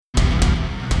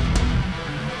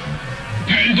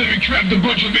pandemic trapped a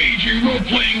bunch of aging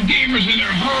role-playing gamers in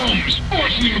their homes,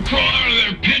 forcing them to crawl out of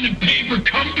their pen and paper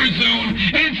comfort zone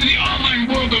and into the online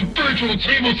world of virtual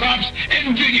tabletops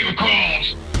and video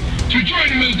calls. So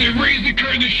join them as they raise the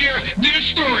curtain to share their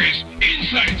stories,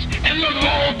 insights, and love of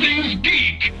all things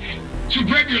geek. So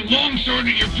grab your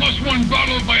longsword and your +1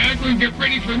 bottle of Viagra and get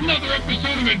ready for another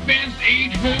episode of Advanced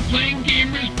Age Role-Playing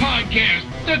Gamers Podcast.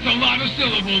 That's a lot of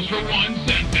syllables for one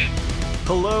sentence.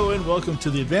 Hello and welcome to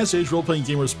the Advanced Age Role-Playing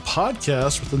Gamers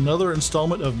Podcast with another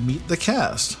installment of Meet the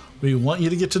Cast. We want you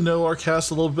to get to know our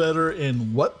cast a little better,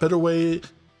 and what better way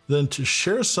than to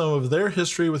share some of their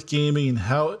history with gaming and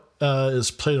how it has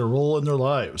played a role in their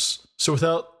lives. So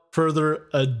without further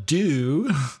ado,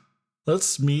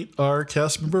 let's meet our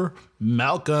cast member,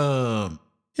 Malcolm.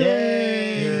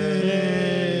 Yay!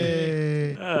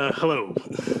 Hello.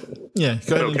 Yeah,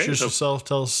 go ahead and introduce yourself.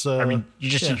 Tell us. You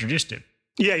just introduced him.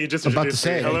 Yeah, you just about to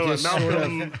say. Hello, I'm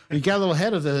Malcolm. You got a little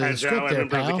ahead of the script there,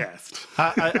 pal.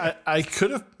 I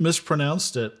could have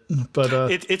mispronounced it, but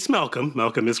it's Malcolm.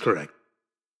 Malcolm is correct.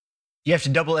 You have to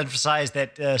double emphasize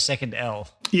that second L.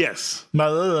 Yes.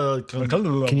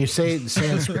 Can you say the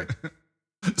Sanskrit?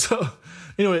 So,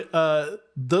 anyway,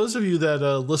 those of you that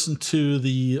listen to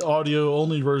the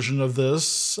audio-only version of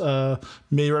this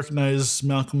may recognize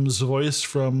Malcolm's voice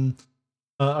from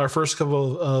our first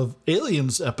couple of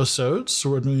Aliens episodes,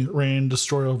 when we ran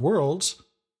Destroyer of Worlds.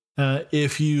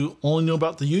 If you only know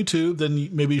about the YouTube, then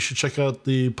maybe you should check out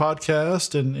the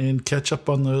podcast and catch up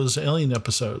on those Alien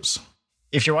episodes.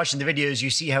 If you're watching the videos,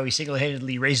 you see how he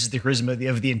single-handedly raises the charisma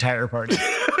of the entire party.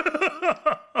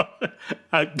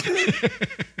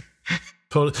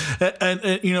 Totally.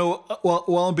 And you know,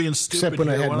 while I'm being stupid, when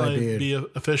I had why my don't I beard. be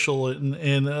official and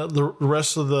the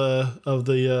rest of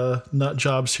the nut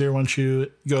jobs here? Why don't you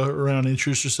go around and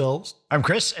introduce yourselves? I'm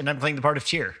Chris, and I'm playing the part of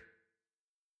Cheer.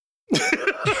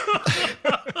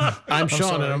 I'm Sean,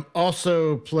 sorry. and I'm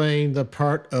also playing the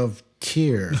part of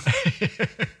Tyr.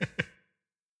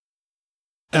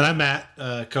 And I'm Matt,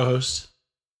 co-host.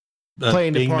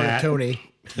 Playing the being part Matt. of Tony.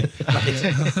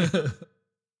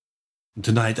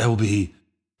 Tonight I will be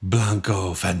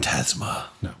Blanco Phantasma.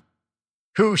 No.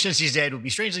 Who, since he's dead, will be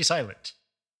strangely silent.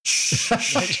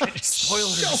 Spoilers.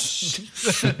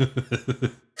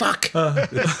 Fuck.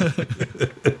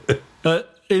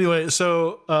 Anyway,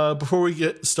 so before we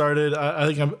get started,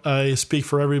 I think I speak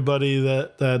for everybody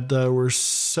that we're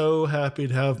so happy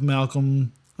to have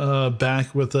Malcolm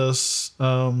back with us.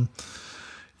 You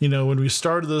know, when we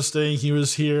started this thing, he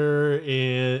was here,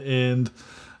 and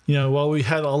you know, while we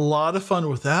had a lot of fun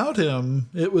without him,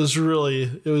 it was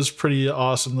pretty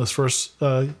awesome this first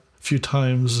few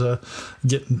times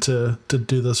getting to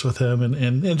do this with him,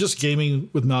 and just gaming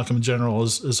with Malcolm in general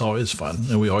is always fun,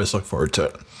 and we always look forward to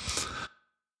it.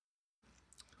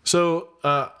 So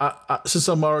since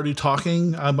I'm already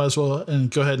talking, I might as well and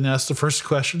go ahead and ask the first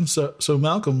question. So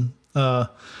Malcolm,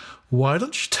 why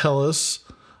don't you tell us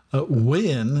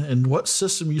when and what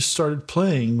system you started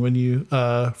playing when you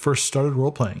first started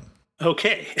role-playing?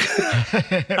 Okay.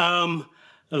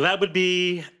 That would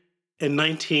be in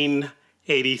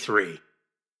 1983.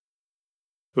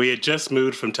 We had just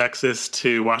moved from Texas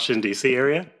to Washington, D.C.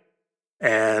 area,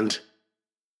 and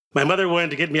my mother wanted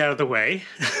to get me out of the way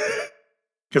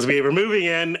because we were moving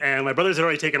in, and my brothers had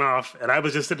already taken off, and I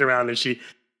was just sitting around, and she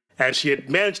had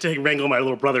managed to wrangle my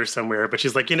little brother somewhere, but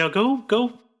she's like,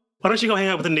 go. Why don't you go hang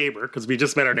out with a neighbor? Because we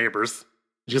just met our neighbors.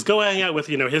 She goes, go hang out with,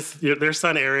 their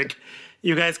son, Eric.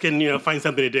 You guys can, find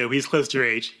something to do. He's close to your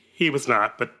age. He was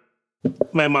not, but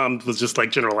my mom was just like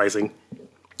generalizing.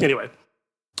 Anyway,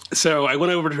 so I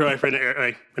went over to my friend,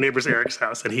 my neighbor's Eric's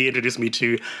house, and he introduced me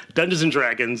to Dungeons and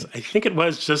Dragons. I think it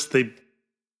was just the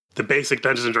basic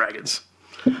Dungeons and Dragons.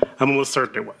 I'm almost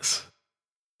certain it was.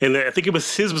 And I think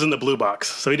his was in the blue box.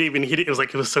 So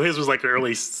his was like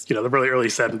early, the really early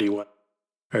 71.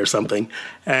 Or something.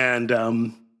 And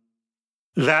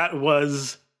that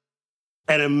was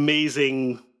an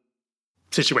amazing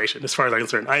situation as far as I'm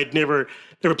concerned. I had never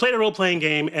played a role-playing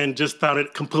game and just found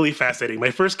it completely fascinating.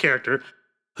 My first character,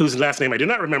 whose last name I do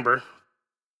not remember,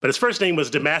 but his first name was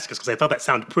Damascus because I thought that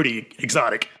sounded pretty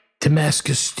exotic.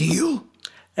 Damascus Steel?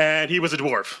 And he was a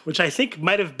dwarf, which I think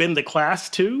might have been the class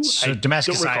too. So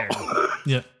Damascus Iron.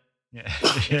 Yeah.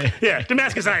 Yeah,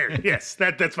 Damascus Iron. Yes,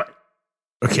 that's fine.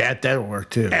 Okay, that'll work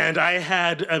too. And I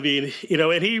had, and he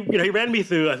ran me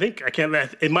through,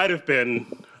 it might have been,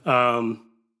 it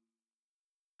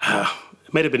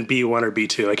might have been B1 or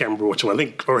B2. I can't remember which one. I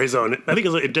think it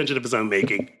was a dungeon of his own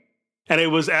making. And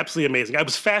it was absolutely amazing. I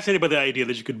was fascinated by the idea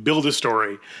that you could build a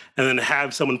story and then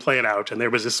have someone play it out. And there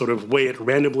was this sort of way it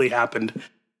randomly happened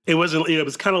it wasn't, it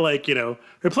was kind of like,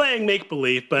 we're playing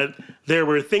make-believe, but there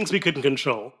were things we couldn't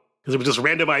control because it was just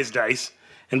randomized dice,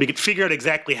 and we could figure out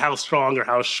exactly how strong or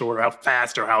how short or how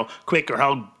fast or how quick or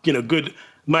how, good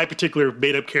my particular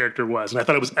made-up character was. And I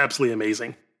thought it was absolutely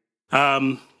amazing.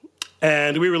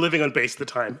 And we were living on base at the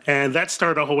time, and that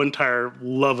started a whole entire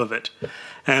love of it.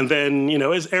 And then,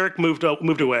 as Eric moved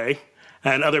away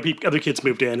and other kids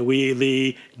moved in,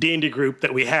 the D&D group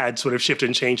that we had sort of shifted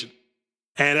and changed.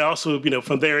 And also,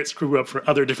 from there, it grew up for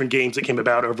other different games that came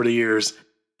about over the years,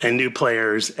 and new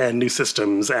players and new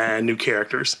systems and new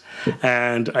characters.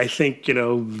 And I think,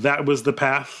 that was the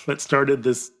path that started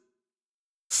this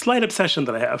slight obsession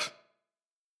that I have.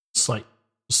 Slight.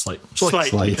 Because,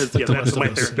 that's what my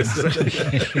therapist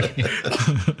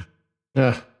said.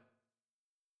 Yeah.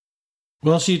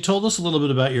 Well, so you told us a little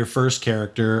bit about your first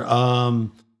character.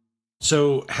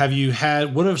 So have you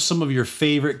what are some of your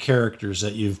favorite characters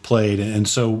that you've played?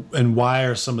 And why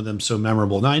are some of them so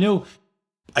memorable? Now, I know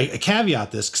I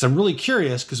caveat this because I'm really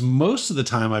curious, because most of the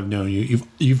time I've known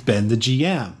you've been the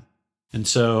GM. And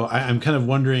so I'm kind of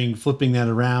wondering, flipping that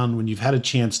around, when you've had a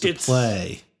chance to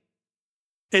play.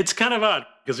 It's kind of odd,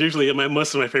 because usually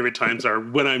most of my favorite times are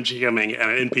when I'm GMing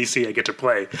and an NPC I get to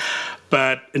play.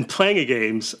 But in playing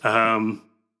games,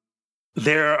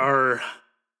 there are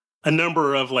a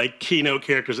number of keynote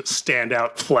characters that stand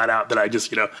out flat out that I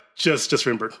just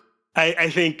remember. I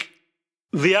think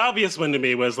the obvious one to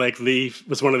me was one of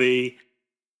the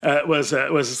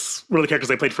characters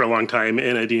I played for a long time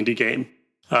in a D&D game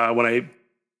when I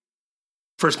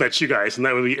first met you guys, and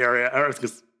that would be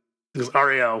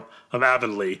Ariel of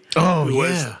Avonlea. Oh,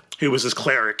 who was his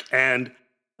cleric, and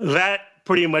that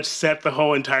pretty much set the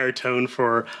whole entire tone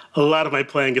for a lot of my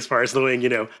playing, as far as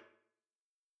knowing,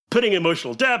 putting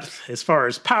emotional depth, as far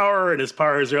as power, and as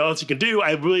far as what else you can do.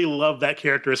 I really love that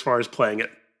character as far as playing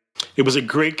it. It was a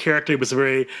great character. It was a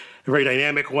very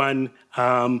dynamic one,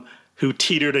 who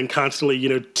teetered and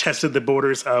constantly, tested the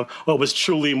borders of what was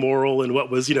truly moral and what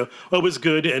was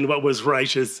good and what was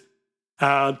righteous.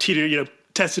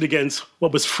 Tested against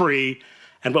what was free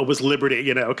and what was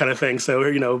liberty, kind of thing. So,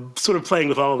 sort of playing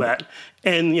with all of that.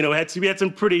 And, we had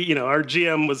some pretty, our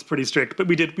GM was pretty strict, but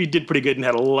we did pretty good and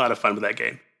had a lot of fun with that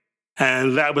game.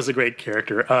 And that was a great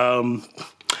character.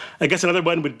 I guess another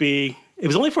one would be, it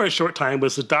was only for a short time,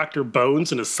 was the Dr.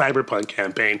 Bones in a Cyberpunk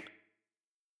campaign.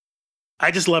 I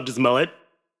just loved his mullet.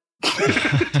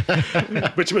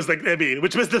 which was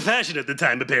the fashion at the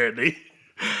time, apparently.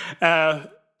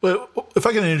 But if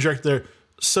I can interject there,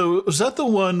 so was that the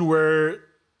one where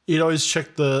you'd always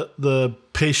check the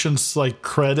patient's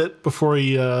credit before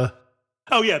he? Oh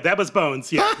yeah, that was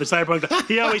Bones. Yeah, the Cyberpunk.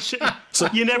 He always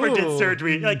you never did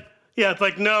surgery.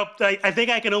 It's no, I think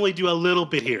I can only do a little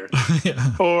bit here.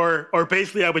 Yeah. Or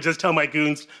basically, I would just tell my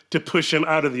goons to push him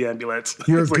out of the ambulance.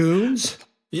 Your goons?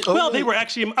 Well, they were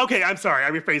actually okay. I'm sorry,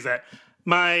 I rephrase that.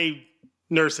 My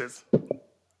nurses.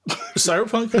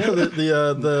 Cyberpunk,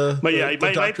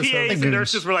 my PAs and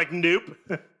nurses were nope.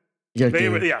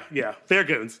 They're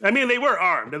goons. I mean, they were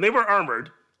armed and they were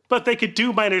armored, but they could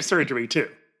do minor surgery too,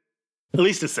 at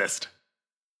least assist.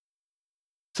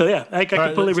 So yeah, I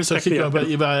completely respect the. But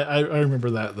I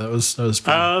remember that. That was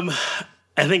pretty.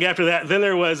 I think after that, then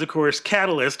there was, of course,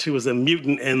 Catalyst, who was a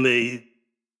mutant in the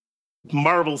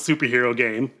Marvel superhero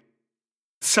game.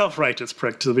 Self-righteous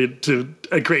prick to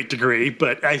a great degree,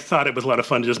 but I thought it was a lot of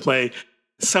fun to just play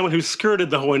someone who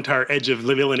skirted the whole entire edge of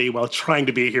villainy while trying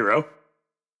to be a hero.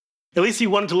 At least he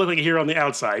wanted to look like a hero on the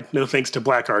outside, no thanks to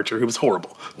Black Archer, who was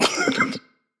horrible.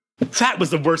 That was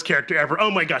the worst character ever.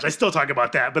 Oh my gosh, I still talk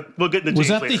about that, but we'll get into Was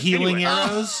James that later. the healing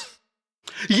arrows?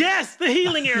 Yes, the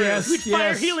healing arrows. We'd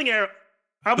fire healing arrows.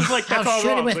 I was like, that's I'll all shoot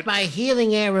wrong. it with my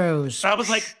healing arrows. I was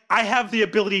like, I have the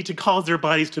ability to cause their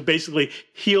bodies to basically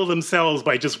heal themselves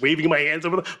by just waving my hands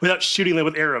over them without shooting them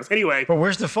with arrows. Anyway. But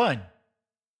where's the fun?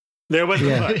 There was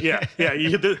the fun. Yeah.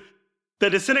 The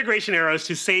disintegration arrows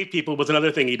to save people was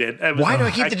another thing he did. Why do I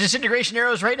keep the disintegration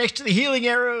arrows right next to the healing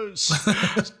arrows?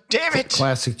 Damn it.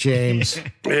 Classic James.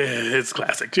 It's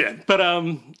classic, yeah. But,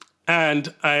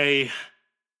 and I,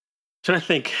 trying to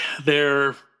think,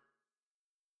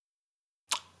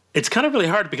 it's kind of really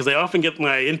hard because I often get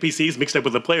my NPCs mixed up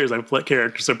with the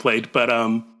characters I've played, but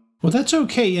well, that's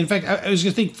okay. In fact, I was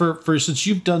going to think for since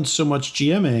you've done so much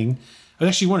GMing, I was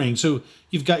actually wondering. So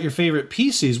you've got your favorite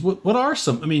PCs. What are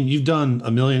some? I mean, you've done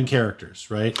 1 million characters,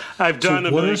 right? I've done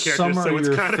a million characters, so it's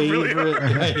kind of really hard.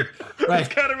 Right.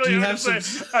 It's kind of really hard to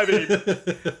say. I mean,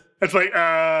 it's like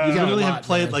you really have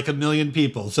played like 1 million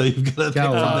people, so you've got to pick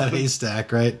from that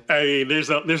haystack, right? I mean, there's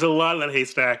a lot of that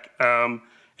haystack.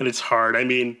 And it's hard. I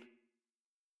mean,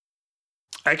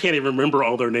 I can't even remember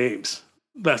all their names.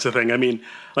 That's the thing. I mean,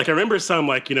 like I remember some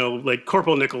like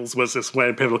Corporal Nichols was this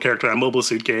one pivotal character in a Mobile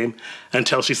Suit game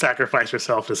until she sacrificed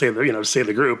herself to save to save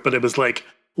the group. But it was like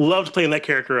loved playing that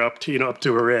character up to up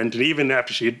to her end, and even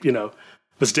after she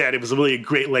was dead, it was a really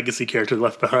great legacy character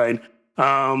left behind.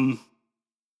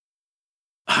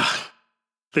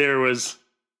 There was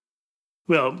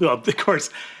well, of course.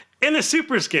 In the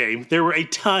Supers game, there were a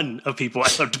ton of people I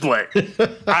loved to play.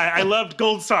 I loved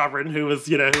Gold Sovereign, who was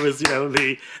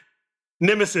the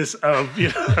nemesis of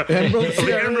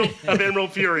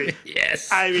Emerald Fury. Yes.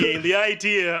 I mean, the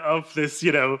idea of this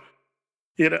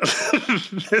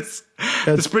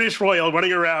this British royal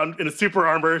running around in a super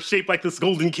armor shaped like this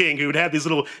Golden King who would have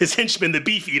his henchmen, the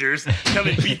beef eaters, come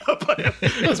and beat up on him.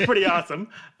 It was pretty awesome.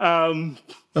 That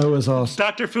was awesome.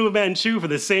 Dr. Fu Manchu for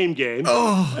the same game.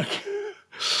 Oh.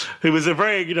 Who was a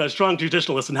very strong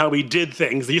traditionalist in how he did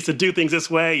things. He used to do things this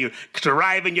way. You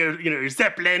arrive in your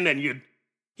Zeppelin and you'd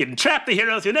trap the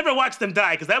heroes. You never watch them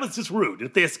die because that was just rude.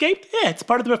 If they escaped, it's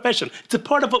part of the profession. It's a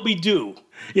part of what we do.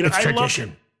 It's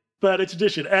tradition. But it's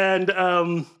tradition. And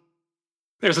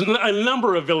there's a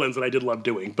number of villains that I did love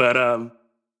doing. But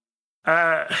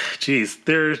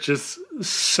there's just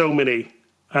so many.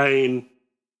 I mean,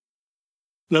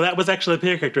 no, that was actually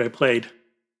the character I played.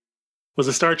 Was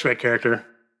a Star Trek character,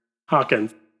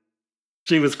 Hawkins.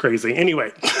 She was crazy.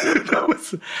 Anyway,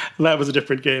 that was a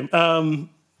different game.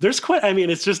 There's quite. I mean,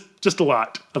 it's just a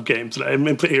lot of games that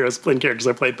I'm playing characters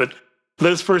I played. But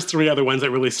those first three other ones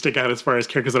that really stick out as far as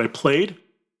characters that I played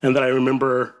and that I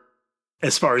remember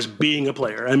as far as being a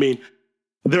player. I mean,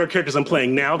 there are characters I'm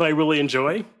playing now that I really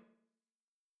enjoy,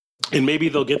 and maybe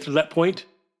they'll get to that point,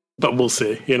 but we'll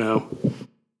see.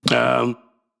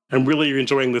 I'm really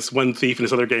enjoying this one thief in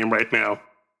this other game right now.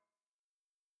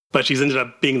 But she's ended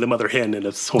up being the mother hen in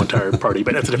this whole entire party,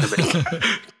 but that's a different thing.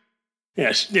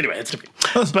 Yeah, anyway, it's different.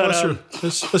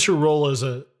 That's your role as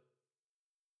a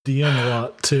DM a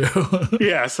lot, too.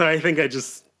 Yeah, so I think I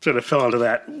just sort of fell into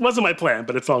that. Wasn't my plan,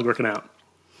 but it's all working out.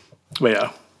 But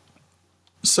yeah.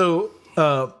 So,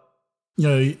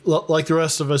 like the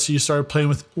rest of us, you started playing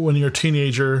with when you're a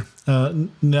teenager.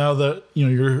 Now that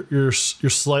you're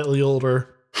slightly older.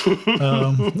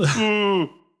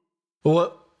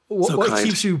 What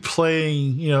keeps you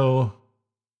playing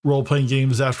role playing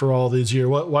games after all these years?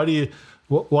 Why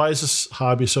is this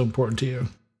hobby so important to you?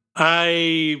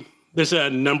 There's a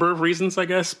number of reasons, I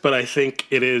guess, but I think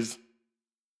it is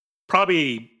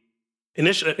probably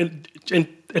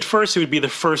at first it would be the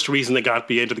first reason that got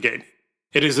me into the game.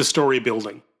 It is the story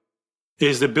building. It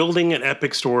is the building an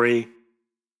epic story,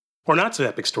 or not so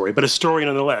epic story, but a story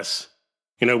nonetheless,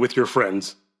 with your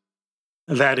friends.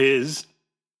 That is,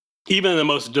 even in the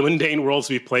most mundane worlds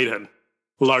we've played in,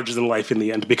 larger than life in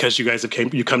the end, because you guys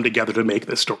you come together to make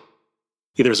this story.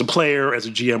 Either as a player, as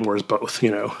a GM, or as both,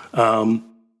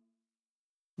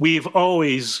 We've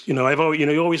always,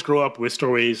 you always grow up with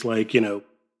stories like,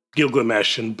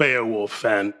 Gilgamesh and Beowulf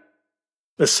and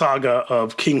the saga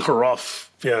of King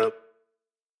Hroth,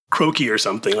 Croaky or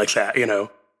something like that,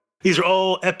 These are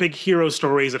all epic hero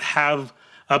stories that have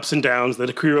ups and downs, that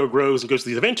a hero grows and goes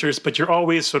through these adventures, but you're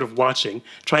always sort of watching,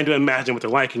 trying to imagine what they're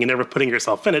like, and you're never putting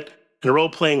yourself in it. And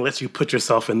role-playing lets you put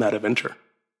yourself in that adventure.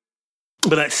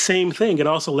 But that same thing, it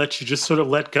also lets you just sort of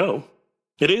let go.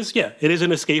 It is an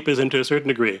escapism to a certain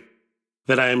degree.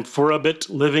 That I'm, for a bit,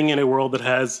 living in a world that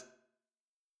has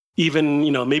even,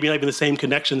 maybe not even the same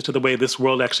connections to the way this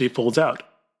world actually folds out.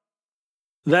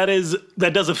 That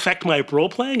does affect my role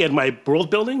playing and my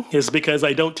world building, is because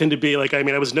I don't tend to be like, I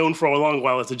was known for a long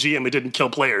while as a GM who didn't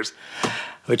kill players,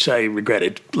 which I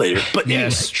regretted later. But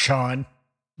yes, Sean.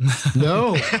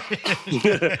 No.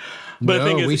 But no, the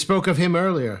thing is, we spoke of him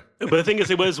earlier. But the thing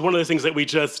is, it was one of those things that we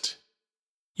just,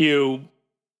 it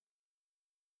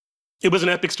was an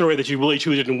epic story that you really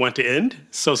truly didn't want to end.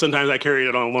 So sometimes I carried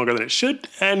it on longer than it should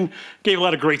and gave a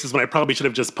lot of graces when I probably should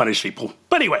have just punished people.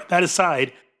 But anyway, that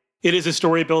aside, it is a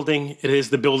story building. It is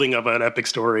the building of an epic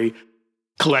story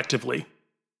collectively.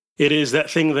 It is that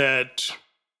thing that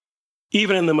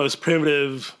even in the most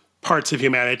primitive parts of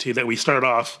humanity that we start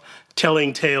off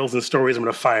telling tales and stories around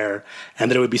a fire,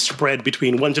 and that it would be spread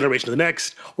between one generation to the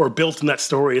next, or built in that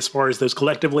story as far as those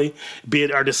collectively, be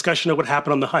it our discussion of what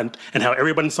happened on the hunt and how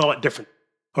everyone saw it different,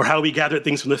 or how we gathered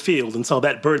things from the field and saw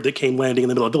that bird that came landing in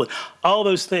the middle of the village. All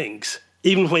those things,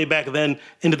 even way back then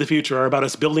into the future, are about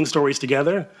us building stories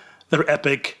together that are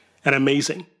epic and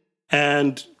amazing.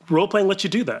 And role-playing lets you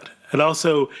do that. It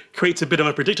also creates a bit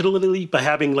of unpredictability by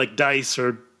having like dice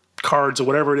or cards or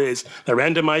whatever it is that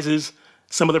randomizes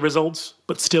some of the results,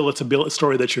 but still it's a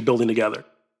story that you're building together.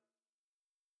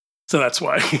 So that's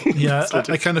why. Yeah,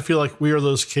 I kind of feel like we are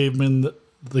those cavemen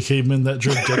the cavemen that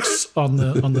drew dicks on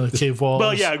the cave walls.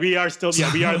 Well, yeah, we are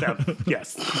them.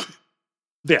 Yes.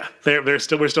 Yeah, we're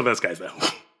still those guys though.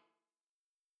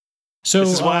 So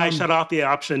this is why I shut off the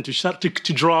option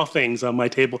to draw things on my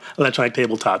electronic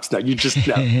tabletops. Now you just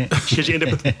because you end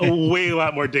up with a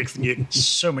lot more dicks than you.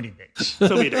 So many dicks.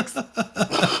 So many dicks.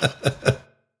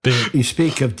 You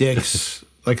speak of dicks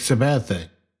like it's a bad thing.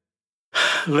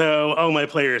 Though, all my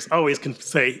players always can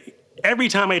say every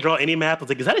time I draw any map, it's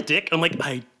like, "Is that a dick?" I'm like,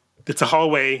 "It's a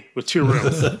hallway with 2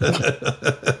 rooms."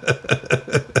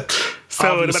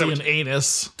 So obviously an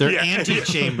anus. they're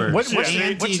antechambers. What's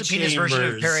the penis version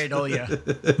of pareidolia?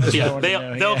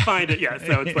 They'll find it. Yeah,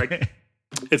 so it's like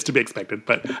it's to be expected.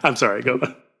 But I'm sorry. Go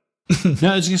on.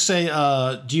 Now, I was going to say,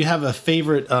 do you have a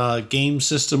favorite game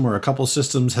system or a couple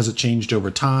systems? Has it changed over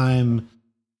time?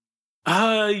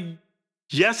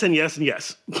 Yes and yes and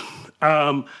yes.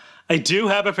 I do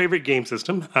have a favorite game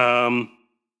system,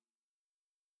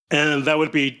 and that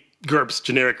would be GURPS,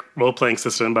 Generic Role-Playing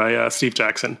System by Steve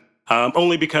Jackson.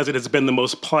 Only because it has been the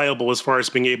most pliable as far as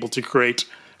being able to create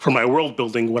for my world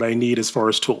building what I need as far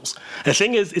as tools. The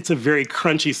thing is, it's a very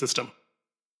crunchy system,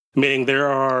 meaning there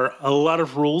are a lot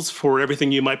of rules for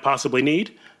everything you might possibly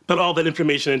need, but all that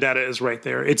information and data is right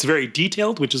there. It's very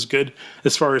detailed, which is good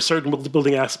as far as certain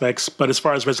building aspects, but as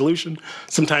far as resolution,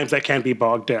 sometimes that can be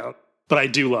bogged down. But I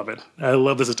do love it. I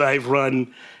love this. I've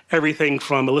run everything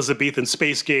from Elizabethan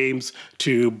space games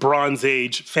to Bronze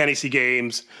Age fantasy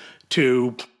games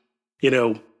to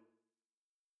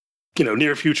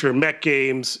near future mech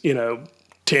games, to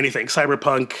anything,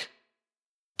 cyberpunk,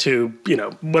 to,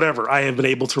 whatever I have been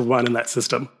able to run in that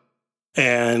system.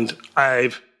 And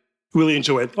I've really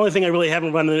enjoyed it. The only thing I really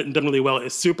haven't run in it and done really well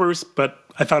is Supers, but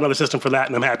I found another system for that,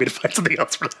 and I'm happy to find something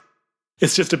else for that.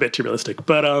 It's just a bit too realistic.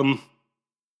 But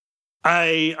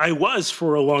I was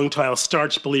for a long time a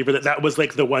staunch believer that was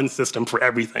like the one system for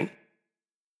everything.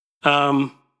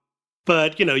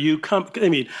 But,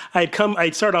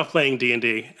 I'd start off playing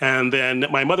D&D, and then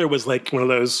my mother was like one of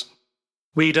those,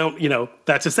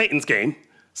 that's a Satan's game.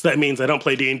 So that means I don't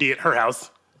play D&D at her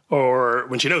house or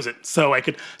when she knows it. So I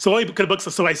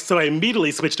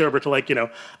immediately switched over to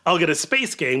I'll get a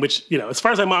space game, which, as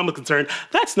far as my mom was concerned,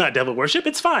 that's not devil worship.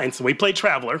 It's fine. So we played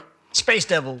Traveler. Space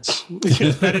Devils.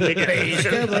 Space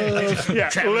Devils.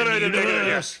 Yeah,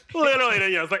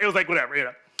 literally, it was like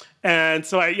whatever, And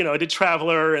so I did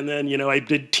Traveler, and then, I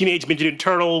did Teenage Mutant Ninja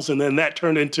Turtles, and then that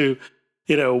turned into,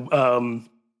 this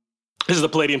is the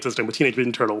Palladium system with Teenage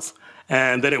Mutant Ninja Turtles.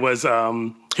 And then it was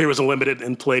Heroes Unlimited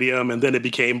in Palladium, and then it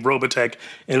became Robotech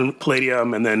in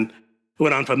Palladium, and then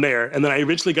went on from there. And then I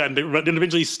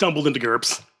eventually stumbled into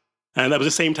GURPS. And that was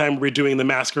the same time we were doing the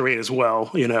Masquerade as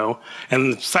well,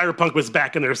 and Cyberpunk was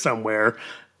back in there somewhere.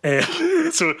 And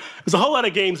so it was a whole lot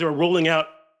of games that were rolling out,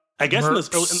 I guess, in this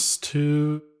early...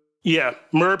 too. Yeah,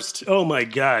 MERPS. Oh my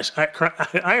gosh,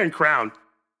 Iron Crown.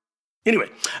 Anyway,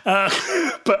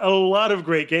 but a lot of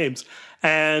great games,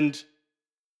 and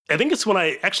I think it's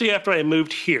after I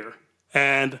moved here,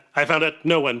 and I found out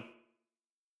no one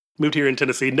moved here in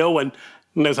Tennessee. No one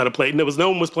knows how to play. No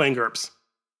one was playing GURPS.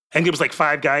 I think it was like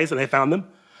 5 guys, and I found them,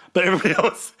 but everybody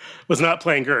else was not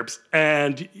playing GURPS.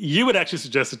 And you had actually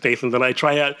suggested, Nathan, that I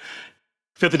try out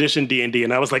 5th edition D&D,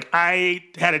 and I was like, I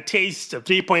had a taste of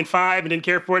 3.5 and didn't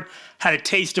care for it. Had a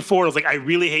taste of 4, and I was like, I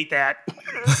really hate that.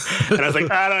 And I was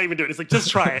like, I don't even do it. It's like, just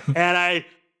try it. And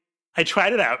I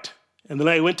tried it out, and then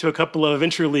I went to a couple of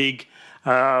Interleague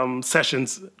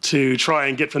sessions to try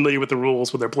and get familiar with the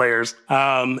rules with their players,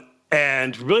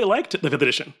 and really liked the 5th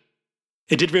edition.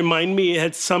 It did remind me, it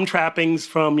had some trappings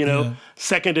from,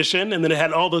 2nd edition, and then it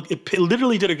had it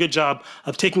literally did a good job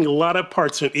of taking a lot of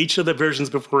parts from each of the versions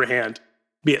beforehand,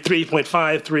 be it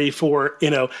 3.5, 3, 4,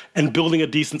 and building a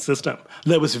decent system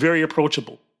that was very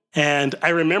approachable. And I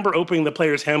remember opening the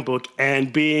player's handbook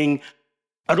and being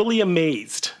utterly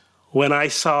amazed when I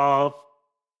saw,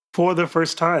 for the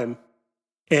first time,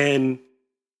 in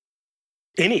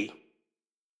any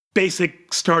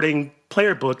basic starting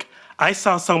player book, I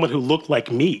saw someone who looked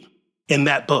like me in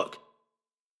that book.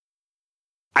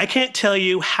 I can't tell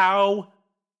you how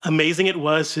amazing it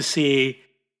was to see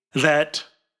that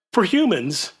for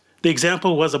humans, the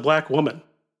example was a black woman.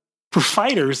 For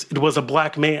fighters, it was a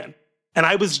black man. And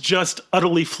I was just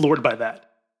utterly floored by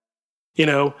that.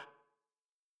 There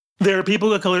are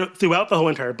people of color throughout the whole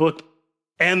entire book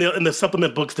and in the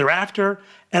supplement books thereafter.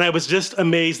 And I was just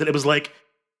amazed that it was like,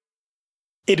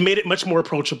 it made it much more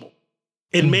approachable.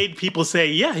 It made people say,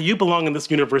 yeah, you belong in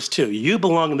this universe too. You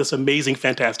belong in this amazing,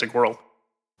 fantastic world.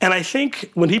 And I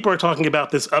think when people are talking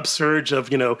about this upsurge of,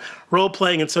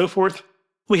 role-playing and so forth,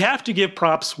 we have to give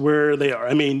props where they are.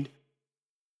 I mean,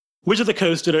 Wizards of the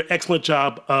Coast did an excellent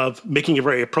job of making a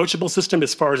very approachable system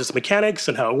as far as its mechanics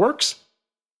and how it works,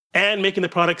 and making the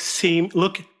product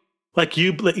look like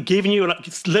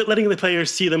letting the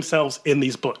players see themselves in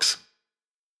these books.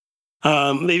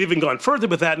 They've even gone further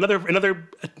with that in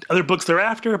other books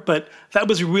thereafter, but that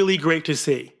was really great to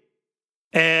see.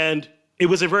 And it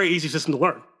was a very easy system to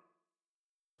learn.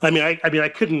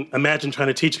 I couldn't imagine trying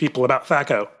to teach people about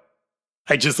THAC0.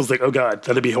 I just was like, oh God,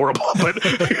 that'd be horrible. But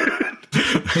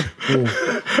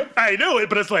I know it,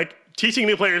 but it's like teaching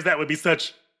new players that would be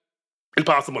such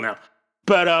impossible now.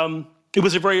 But it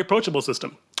was a very approachable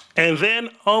system. And then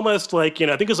almost like, I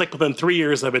think it was like within 3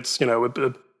 years of its,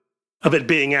 of it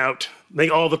being out,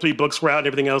 all the 3 books were out and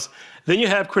everything else. Then you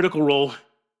have Critical Role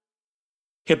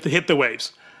hit the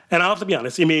waves. And I'll have to be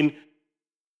honest,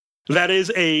 that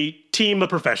is a team of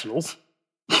professionals,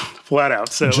 flat out.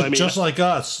 So just like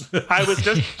us. I was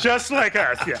just like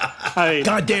us. Yeah.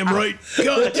 Goddamn right.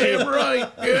 Goddamn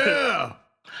right. Yeah.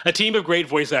 A team of great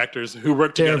voice actors who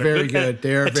worked They're together. very good.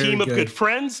 They're a team of good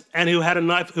friends and who had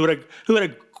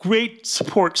a great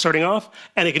support starting off,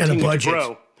 and it continued to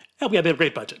grow. Yeah, we had a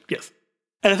great budget. Yes.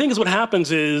 And the thing is, what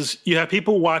happens is you have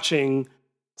people watching.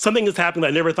 Something that's happening that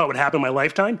I never thought would happen in my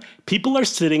lifetime. People are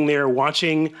sitting there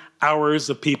watching hours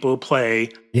of people play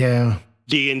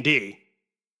D&D.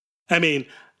 That's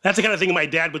the kind of thing my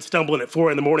dad would stumble in at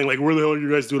 4 a.m, like, where the hell are you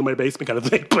guys doing in my basement kind of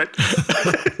thing. But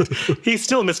he's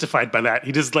still mystified by that.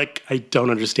 He just like, I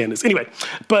don't understand this. Anyway,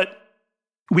 but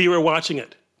we were watching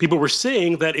it. People were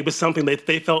seeing that it was something that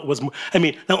they felt was, not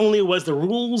only was the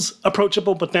rules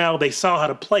approachable, but now they saw how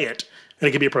to play it. And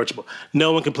it can be approachable.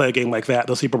 No one can play a game like that.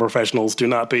 Those people are professionals. Do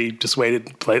not be dissuaded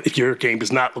to play if your game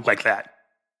does not look like that.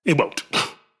 It won't.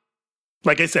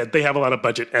 Like I said, they have a lot of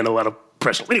budget and a lot of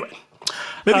professional. Anyway.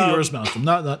 Maybe yours, Malcolm.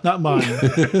 Not mine.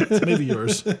 Maybe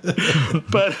yours.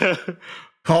 But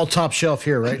all top shelf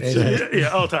here, right? yeah,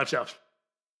 all top shelf.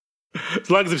 As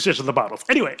long as it's just in the bottles.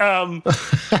 Anyway,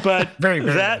 but very,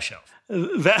 very low shelf.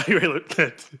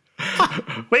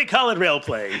 We call it rail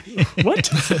play. What?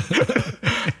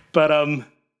 But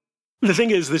the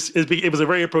thing is, it was a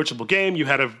very approachable game. You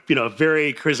had a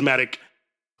very charismatic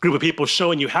group of people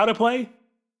showing you how to play,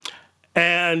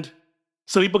 and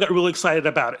so people got really excited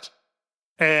about it.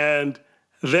 And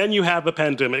then you have a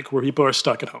pandemic where people are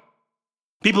stuck at home.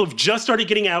 People have just started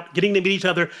getting out, getting to meet each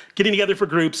other, getting together for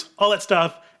groups, all that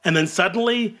stuff, and then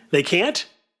suddenly they can't,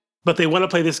 but they want to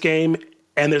play this game,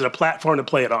 and there's a platform to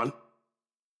play it on.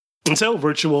 And so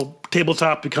virtual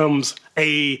tabletop becomes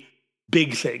a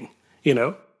big thing,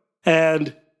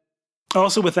 And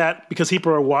also with that, because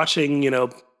people are watching,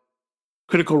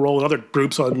 Critical Role and other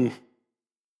groups on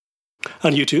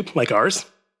YouTube, like ours,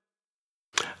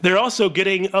 they're also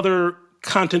getting other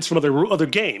contents from other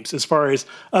games, as far as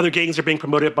other games are being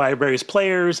promoted by various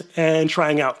players and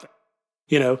trying out,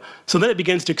 So then it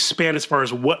begins to expand as far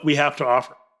as what we have to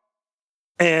offer.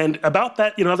 And about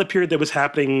that, other period that was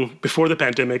happening before the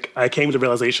pandemic, I came to the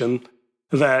realization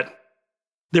that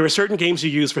there are certain games you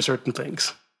use for certain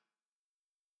things.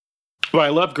 Well, I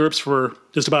love GURPS for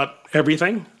just about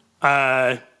everything.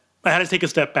 I had to take a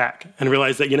step back and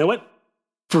realize that, what?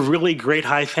 For really great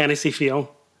high fantasy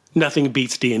feel, nothing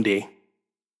beats D&D.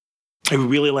 I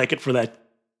really like it for that,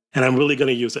 and I'm really going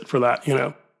to use it for that,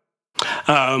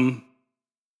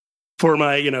 For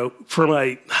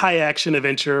my high action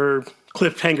adventure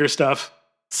cliffhanger stuff,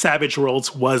 Savage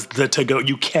Worlds was the to-go.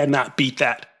 You cannot beat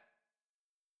that.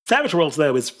 Savage Worlds,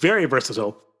 though, is very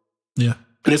versatile. Yeah.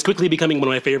 And it's quickly becoming one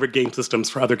of my favorite game systems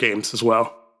for other games as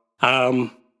well.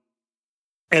 And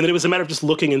then it was a matter of just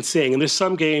looking and seeing. And there's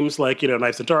some games like,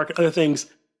 Knives of Dark, other things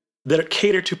that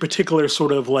cater to particular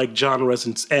sort of like genres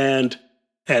and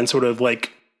sort of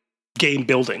like game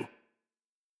building.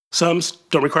 Some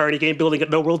don't require any game building,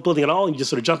 no world building at all, and you just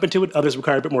sort of jump into it. Others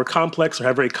require a bit more complex or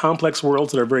have very complex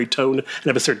worlds that are very toned and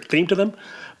have a certain theme to them.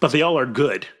 But they all are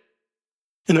good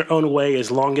in their own way, as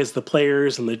long as the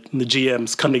players and the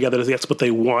GMs come together. That's what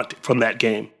they want from that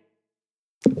game.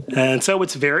 And so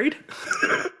it's varied.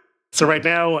 So right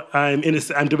now I'm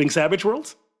doing Savage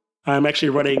Worlds. I'm actually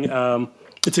running.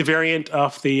 It's a variant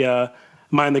off the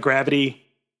Mind the Gravity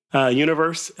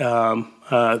universe.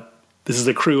 This is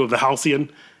a crew of the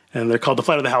Halcyon, and they're called The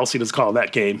Flight of the Halcyon is called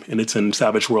that game, and it's in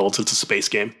Savage Worlds. It's a space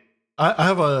game. I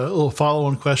have a little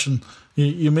follow-on question.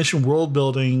 You mentioned world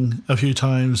building a few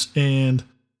times, and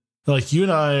like you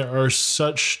and I are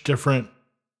such different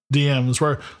DMs.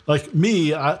 Where like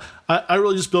me, I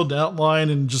really just build an outline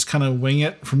and just kind of wing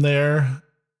it from there,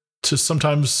 to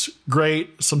sometimes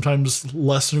great, sometimes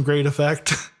less than great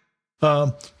effect.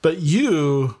 But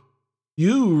you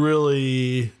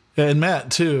really, and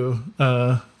Matt too,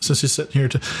 since he's sitting here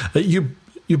too,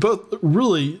 you both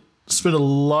really spend a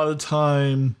lot of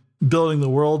time building the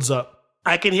worlds up.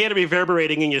 I can hear it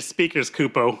reverberating in your speakers,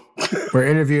 Kupo. We're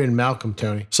interviewing Malcolm,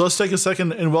 Tony. So let's take a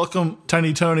second and welcome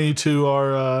Tiny Tony to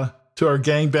our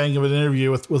gangbang of an interview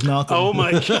with Malcolm. Oh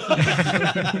my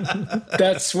God.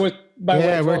 That's what my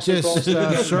wife we're also calls just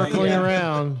it. circling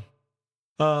around.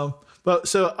 But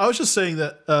so I was just saying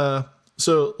that.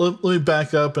 So let me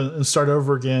back up and start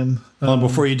over again.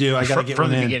 Before you do, I got to get From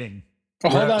one the in. beginning. Oh,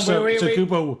 hold on, So wait.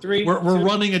 Kupo, Three, we're two-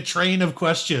 running a train of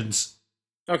questions.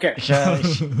 Okay.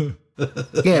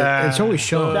 Yeah, it's always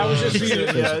Sean. That was just for you.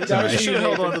 Yeah, That was you for should you,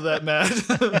 have held on to that, Matt.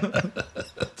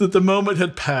 That the moment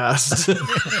had passed.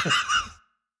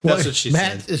 That's what she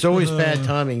Matt, said. it's always bad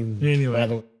timing. Anyway. by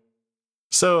the way.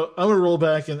 So I'm gonna roll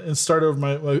back and start over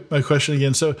my question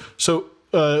again. So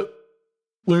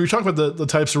when we talk about the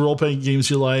types of role playing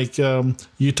games you like, you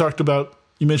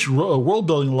mentioned world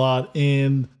building a lot,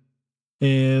 and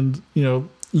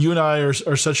you and I are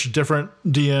such different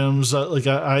DMs. Like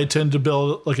I tend to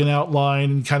build like an outline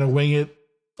and kind of wing it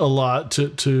a lot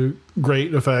to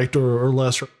great effect or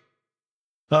less.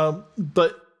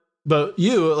 But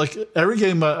you, like every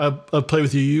game I play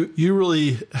with you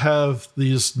really have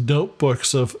these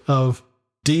notebooks of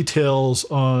details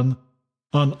on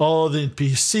all the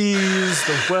NPCs,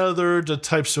 the weather, the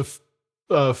types of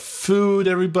food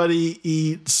everybody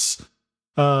eats,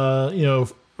 all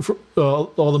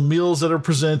the meals that are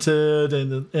presented,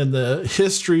 and the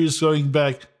histories going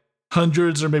back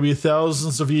hundreds or maybe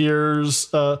thousands of years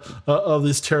of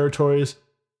these territories,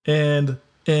 and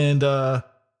it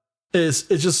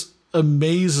just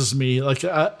amazes me. Like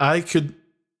I'm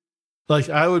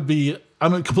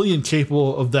completely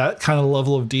incapable of that kind of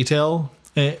level of detail,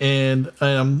 and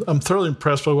I'm thoroughly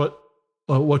impressed by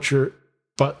what you're.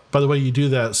 By the way you do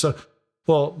that. So,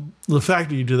 well, the fact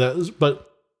that you do that is, but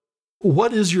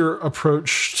what is your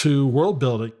approach to world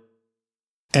building?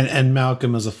 And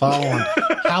Malcolm, as a follow-on,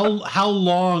 how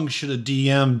long should a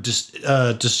DM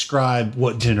describe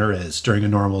what dinner is during a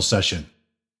normal session?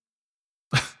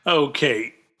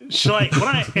 Okay. Why don't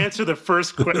I answer the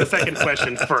second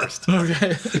question first?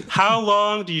 Okay. How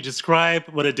long do you describe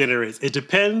what a dinner is? It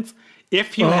depends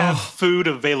if you have food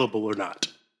available or not.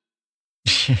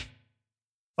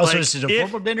 Also, Like, is it a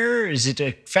formal dinner? Is it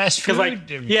a fast food? I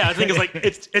think it's like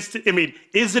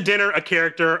is the dinner a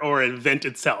character or an event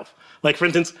itself? Like, for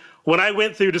instance, when I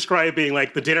went through describing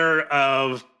like the dinner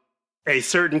of a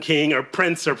certain king or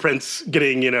prince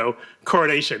getting,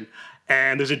 coronation,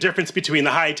 and there's a difference between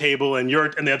the high table and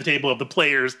the other table of the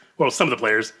players. Well, some of the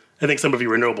players. I think some of you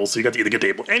were nobles, so you got to eat the good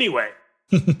table. Anyway,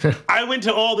 I went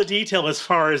to all the detail as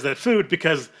far as that food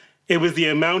because it was the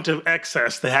amount of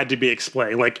excess that had to be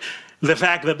explained. Like the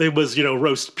fact that there was,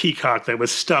 roast peacock that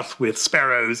was stuffed with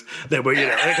sparrows that were,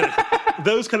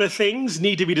 those kind of things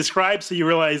need to be described so you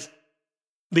realize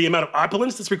the amount of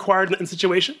opulence that's required in that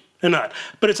situation and not.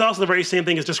 But it's also the very same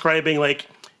thing as describing like,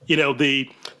 the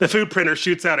food printer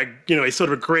shoots out a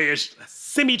sort of a grayish,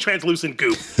 semi-translucent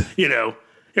goop, that's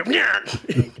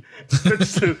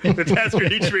your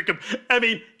nutrient. I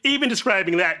mean, even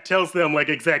describing that tells them like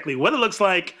exactly what it looks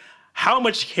like, how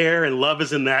much care and love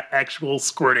is in that actual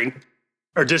squirting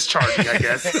or discharging, I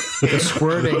guess.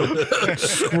 Squirting.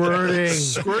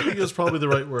 Squirting is probably the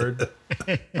right word.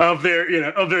 of their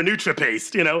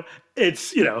NutriPaste,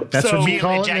 it's, That's so, what you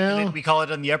call it Ejaculate, now? we call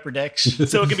it on the upper decks.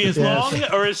 so it can be as long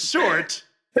or as short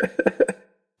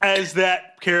as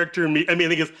that character. I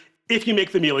think it's if you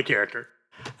make the meal a character.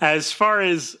 As far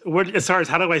as how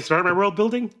do I start my world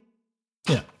building?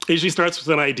 Yeah. It usually starts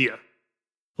with an idea.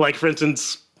 Like, for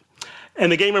instance, and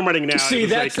the game I'm running now. See,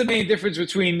 that's the main difference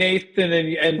between Nathan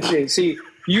and Jay. See,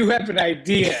 you have an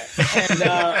idea. And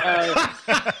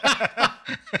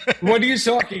what are you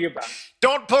talking about?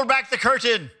 Don't pull back the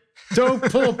curtain. Don't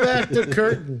pull back the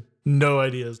curtain. No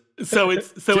ideas.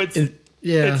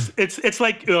 Yeah. It's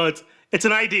like it's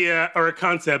an idea or a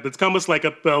concept. It's almost like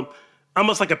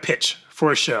a pitch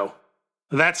for a show.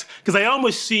 That's because I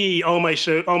almost see all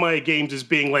my games as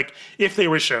being like if they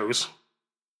were shows.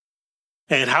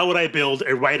 And how would I build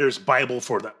a writer's Bible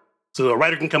for them? So a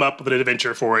writer can come up with an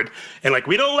adventure for it, and like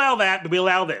we don't allow that, but we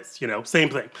allow this. Same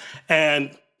thing.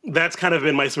 And that's kind of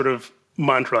been my sort of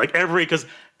mantra. Like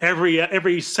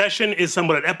every session is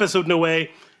somewhat an episode in a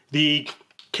way. The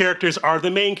characters are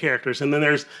the main characters, and then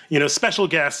there's special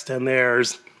guests, and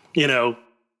there's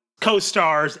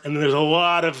co-stars, and then there's a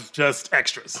lot of just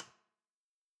extras.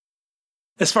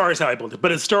 As far as how I build it.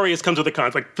 But a story comes with a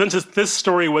concept. Like, for instance, this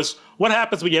story was what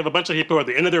happens when you have a bunch of people at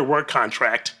the end of their work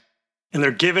contract and they're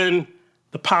given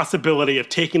the possibility of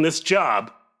taking this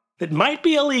job that might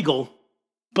be illegal,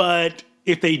 but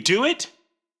if they do it,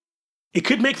 It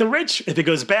could make them rich. If it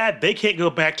goes bad, they can't go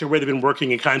back to where they've been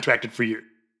working and contracted for years.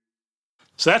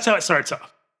 So that's how it starts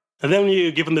off. And then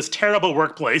you give them this terrible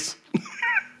workplace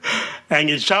and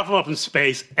you chop them up in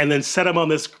space and then set them on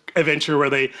this adventure where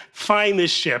they find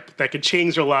this ship that could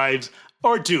change their lives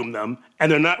or doom them.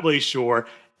 And they're not really sure.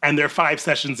 And they're 5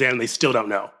 sessions in and they still don't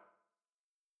know.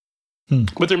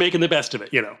 But they're making the best of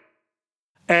it, you know.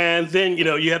 And then, you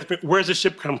know, you have to, where's the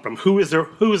ship come from? Who is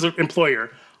the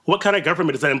employer? What kind of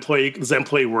government does that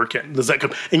employee work in? Does that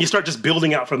come? And you start just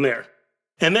building out from there.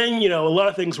 And then, you know, a lot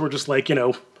of things were just like, you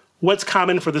know, what's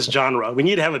common for this genre? We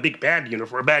need to have a big bad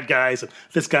uniform, bad guys, and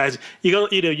this guy's,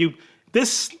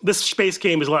 this space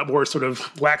game is a lot more sort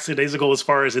of lackadaisical as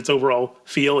far as its overall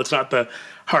feel. It's not the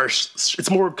harsh,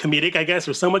 it's more comedic, I guess,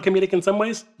 or somewhat comedic in some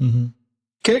ways. Mm-hmm.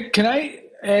 Can I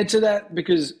add to that?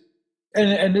 Because,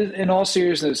 and in all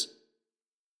seriousness,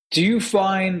 do you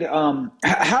find,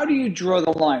 how do you draw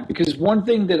the line? Because one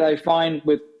thing that I find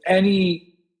with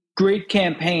any great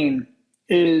campaign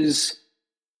is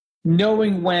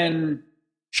knowing when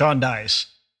Sean dies.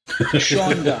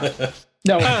 Sean dies.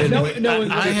 No,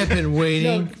 I have been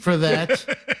waiting for that.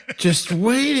 Just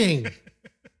waiting.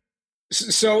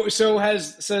 So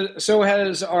has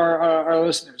our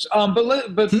listeners.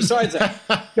 But besides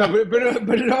that, no.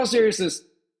 But in all seriousness,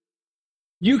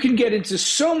 you can get into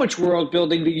so much world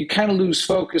building that you kind of lose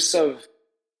focus of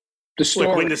the story.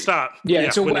 Like when to stop. Yeah.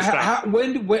 So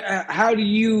how do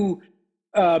you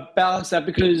balance that?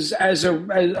 Because as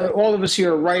all of us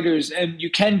here are writers, and you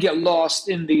can get lost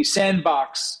in the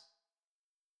sandbox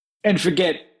and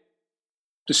forget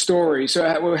the story. So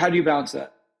how do you balance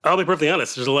that? I'll be perfectly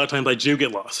honest. There's a lot of times I do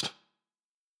get lost.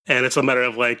 And it's a matter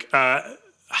of like,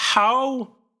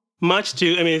 how much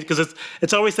because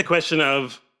it's always the question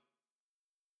of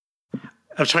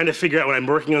trying to figure out when I'm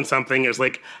working on something is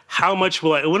like, how much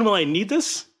when will I need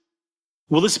this?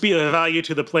 Will this be of value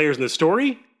to the players in the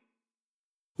story?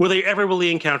 Will they ever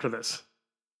really encounter this?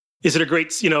 Is it a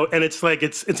great, and it's like,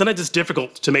 it's sometimes it's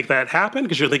difficult to make that happen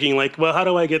because you're thinking like, well, how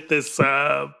do I get this,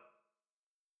 how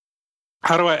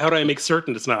do I make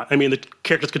certain it's not? I mean, the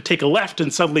characters could take a left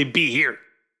and suddenly be here.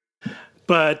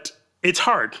 But it's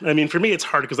hard. I mean, for me, it's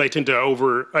hard because I tend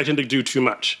to do too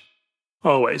much.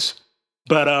 Always.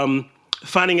 But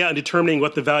finding out and determining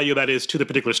what the value of that is to the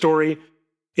particular story,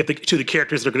 to the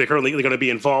characters that are currently going to be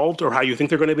involved or how you think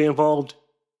they're going to be involved.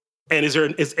 And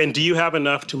and do you have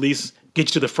enough to at least get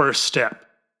you to the first step?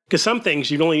 Because some things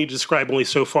you only need to describe only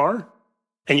so far,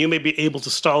 and you may be able to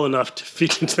stall enough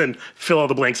to then fill all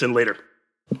the blanks in later.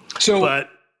 So,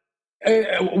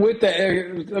 with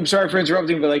that, I'm sorry for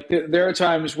interrupting, but like there are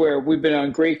times where we've been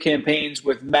on great campaigns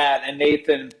with Matt and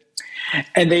Nathan,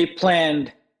 and they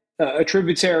planned a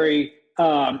tributary,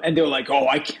 and they were like, "Oh,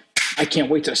 I can't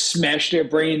wait to smash their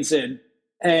brains in,"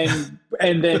 and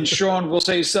then Sean will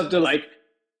say something like,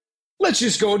 "Let's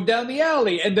just go down the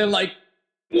alley," and then like,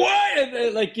 what? And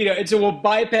then, like, and so we'll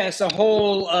bypass a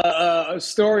whole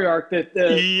story arc that.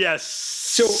 Yes.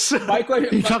 So my question.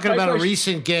 You're talking about a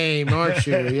recent game, aren't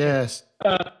you? Yes.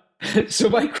 So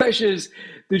my question is,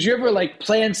 did you ever like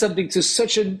plan something to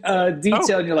such a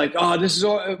detail, and you're like, "Oh, this is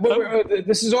all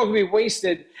gonna be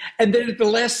wasted," and then at the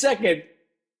last second,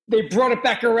 they brought it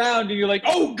back around, and you're like,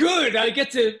 "Oh, good, I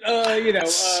get to,"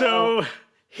 So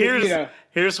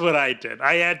here's what I did.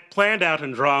 I had planned out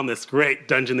and drawn this great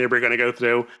dungeon they were going to go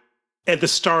through at the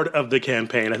start of the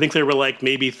campaign. I think they were like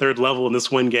maybe 3rd level in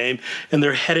this one game, and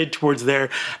they're headed towards there,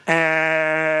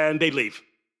 and they leave.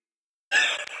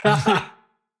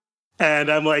 And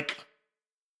I'm like,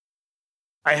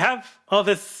 I have all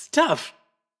this stuff.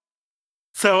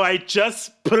 So I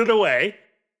just put it away,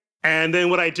 and then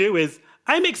what I do is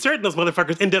I make certain those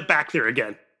motherfuckers end up back there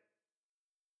again.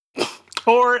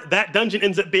 Or that dungeon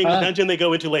ends up being the dungeon they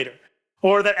go into later.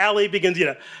 Or that alley begins,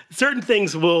 certain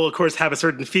things will, of course, have a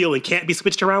certain feel and can't be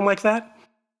switched around like that.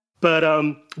 But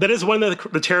that is one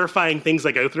of the terrifying things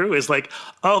I go through is like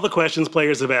all the questions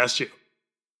players have asked you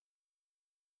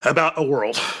about a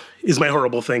world is my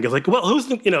horrible thing. It's like, well, is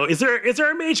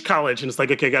there a mage college? And it's like,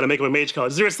 okay, got to make up a mage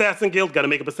college. Is there an assassin guild? Got to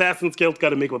make up Assassin's Guild. Got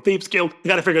to make up a Thieves Guild.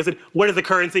 Got to figure out what is the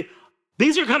currency.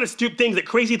 These are kind of stupid things,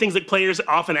 crazy things that players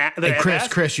often ask. Hey,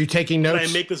 Chris, you taking notes?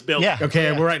 I make this build. Yeah.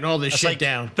 Okay, we're writing all this shit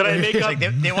down. That I make up. Like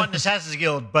they want an Assassin's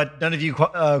Guild, but none of you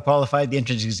qualified the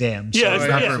entrance exam. So Yeah,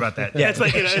 not sure about that. Yeah, it's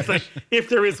like if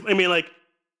there is,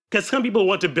 because some people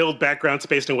want to build backgrounds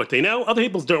based on what they know. Other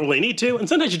people don't really need to, and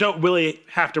sometimes you don't really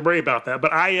have to worry about that.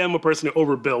 But I am a person who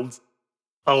overbuilds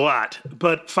a lot.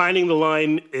 But finding the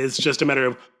line is just a matter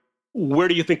of where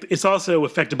do you think it's also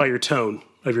affected by your tone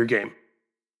of your game.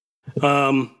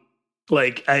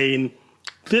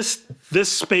 this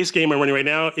space game I'm running right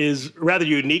now is rather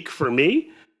unique for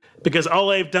me because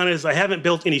all I've done is I haven't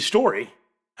built any story.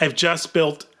 I've just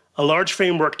built a large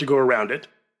framework to go around it.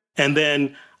 And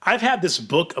then I've had this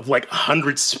book of like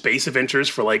 100 space adventures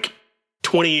for like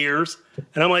 20 years.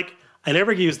 And I'm like, I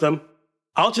never use them.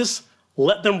 I'll just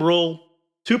let them roll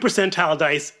 2 percentile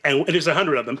dice, and there's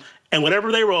 100 of them. And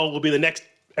whatever they roll will be the next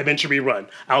adventure we run.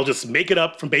 I'll just make it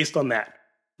up from based on that.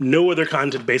 No other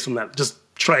content based on that. Just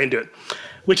try and do it.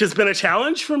 Which has been a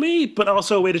challenge for me, but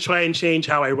also a way to try and change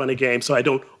how I run a game so I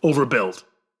don't overbuild.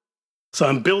 So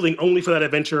I'm building only for that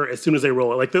adventure as soon as they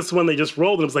roll it. Like this one, they just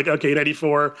rolled, and it was like, okay,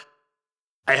 94.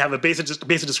 I have a basic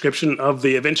description of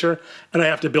the adventure, and I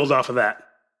have to build off of that.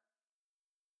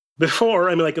 Before,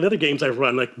 I mean, like in other games I've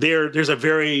run, like there's a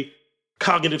very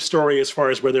cognitive story as far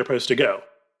as where they're supposed to go.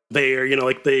 They are,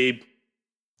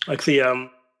 I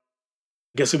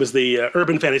guess it was the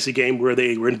urban fantasy game where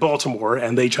they were in Baltimore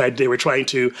and they were trying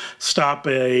to stop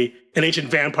an ancient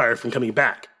vampire from coming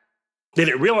back. They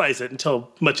didn't realize it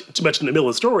until much in the middle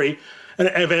of the story,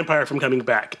 a vampire from coming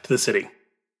back to the city.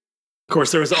 Of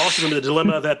course, there was also the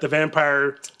dilemma that the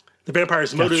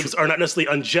vampire's motives are not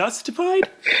necessarily unjustified,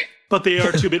 but they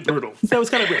are 2-bit brutal. So it was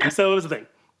kind of weird. So it was a thing.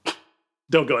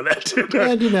 Don't go in that.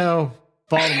 And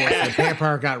Baltimore, the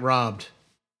vampire got robbed.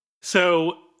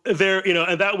 So there,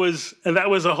 and that was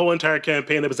a whole entire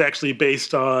campaign that was actually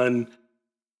based on,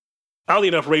 oddly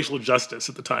enough, racial justice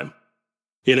at the time.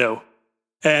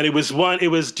 And it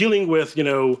was dealing with,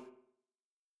 the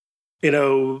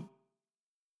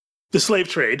slave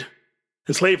trade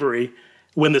and slavery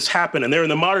when this happened. And they're in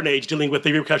the modern age dealing with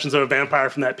the repercussions of a vampire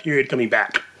from that period coming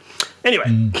back. Anyway,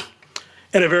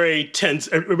 in a very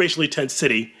racially tense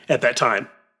city at that time.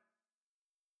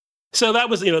 So that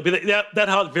was,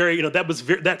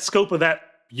 that scope of that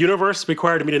universe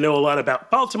required me to know a lot about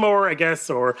Baltimore, I guess,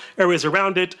 or areas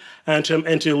around it, and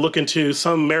to look into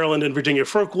some Maryland and Virginia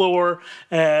folklore,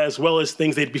 as well as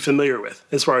things they'd be familiar with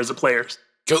as far as the players.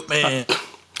 Goat Man.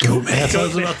 Goat Man. That's what I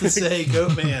was about to say.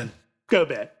 Goat Man. Goat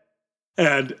Man.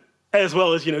 And as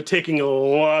well as, taking a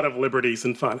lot of liberties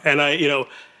and fun. And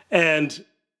and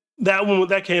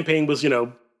that campaign was,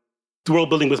 the world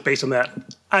building was based on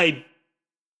that. I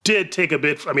did take a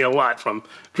lot from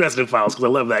Dresden Files because I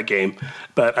love that game,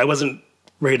 but I wasn't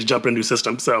ready to jump into a new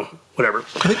system, so whatever.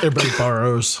 I think everybody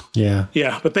borrows. Yeah.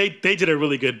 Yeah, but they did a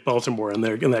really good Baltimore in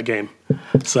that game,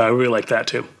 so I really like that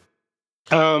too.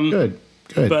 Good.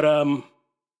 But a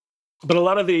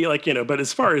lot of the but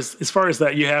as far as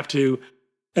that, you have to,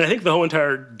 and I think the whole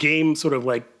entire game sort of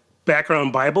like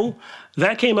background Bible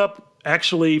that came up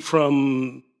actually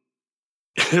from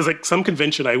it was like some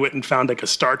convention I went and found like a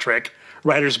Star Trek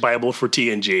Writer's Bible for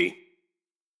TNG.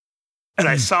 And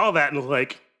I saw that and was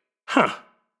like, huh.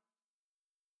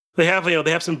 They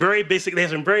have some very basic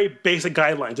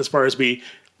guidelines as far as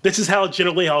this is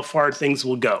how far things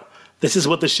will go. This is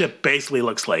what the ship basically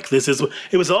looks like.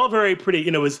 It was all very pretty,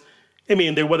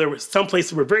 there were some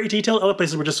places were very detailed, other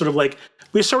places were just sort of like,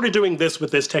 we're sort of doing this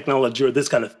with this technology or this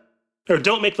kind of, or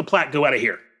don't make the plot go out of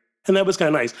here. And that was kind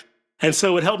of nice. And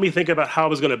so it helped me think about how I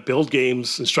was going to build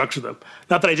games and structure them.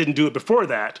 Not that I didn't do it before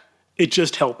that. It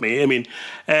just helped me.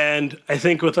 And I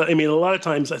think a lot of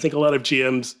times, I think a lot of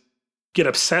GMs get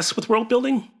obsessed with world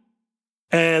building,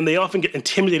 and they often get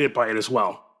intimidated by it as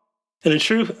well. And in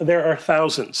truth, there are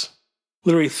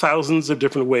literally thousands of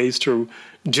different ways to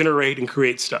generate and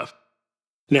create stuff.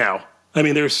 Now,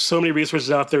 there's so many resources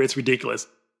out there, it's ridiculous.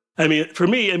 For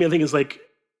me, I think it's like,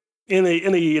 in the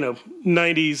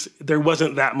 90s, there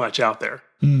wasn't that much out there.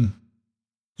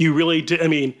 You really did.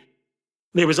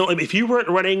 There was only, if you weren't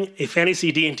running a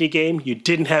fantasy D&D game, you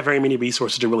didn't have very many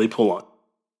resources to really pull on.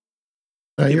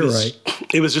 You're right.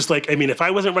 It was just like, if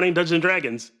I wasn't running Dungeons &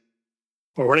 Dragons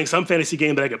or running some fantasy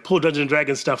game that I could pull Dungeons &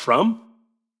 Dragons stuff from,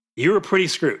 you were pretty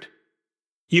screwed.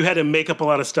 You had to make up a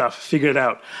lot of stuff, figure it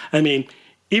out.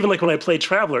 Even like when I played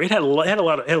Traveller, it had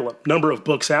a number of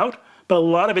books out, but a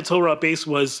lot of its whole base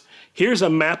was, here's a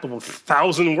map of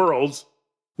 1,000 worlds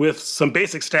with some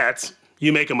basic stats.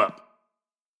 You make them up.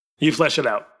 You flesh it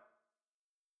out.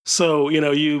 So,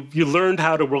 you learned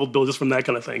how to world build just from that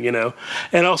kind of thing,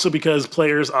 And also because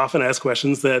players often ask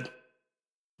questions that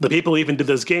the people who even did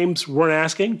those games weren't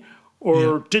asking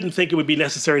or didn't think it would be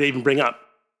necessary to even bring up,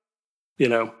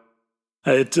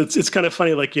 It's kind of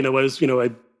funny, like,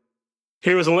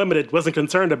 Heroes Unlimited wasn't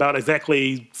concerned about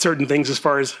exactly certain things as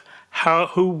far as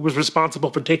who was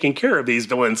responsible for taking care of these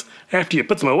villains after you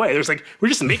put them away. There's like, we're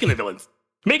just making the villains,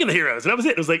 making the heroes. And that was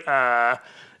it. It was like,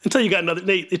 until you got another,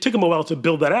 it took them a while to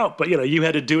build that out, but you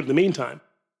had to do it in the meantime.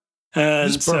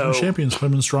 And This Bar from Champions put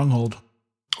him in Stronghold.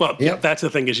 Well, yeah, that's the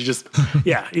thing is you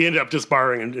ended up just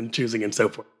borrowing and choosing and so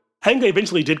forth. I think they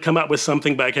eventually did come out with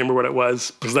something, but I can't remember what it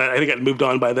was because I think I'd moved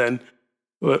on by then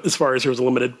as far as it was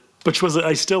limited, which was,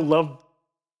 I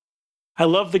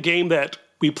love the game that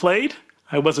we played.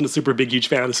 I wasn't a super big, huge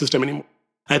fan of the system anymore.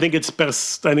 I think it's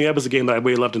best. I think that was a game that I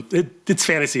really loved. Its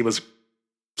fantasy was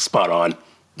spot on.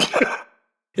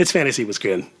 Its fantasy was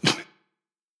good.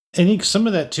 I think some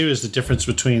of that too is the difference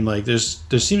between like there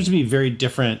seems to be very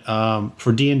different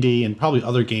for D&D and probably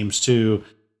other games too.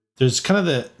 There's kind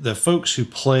of the folks who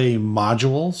play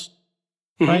modules,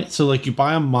 right? So like you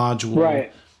buy a module,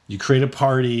 right? You create a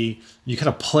party, you kind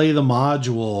of play the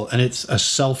module, and it's a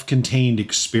self-contained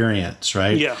experience,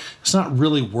 right? Yeah. It's not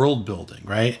really world building,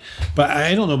 right? But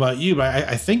I don't know about you, but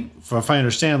I think, if I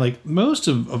understand, like most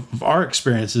of our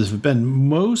experiences have been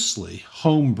mostly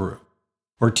homebrew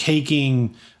or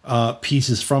taking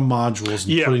pieces from modules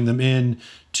and putting them in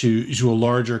to a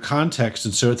larger context.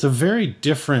 And so it's a very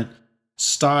different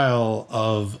style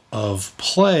of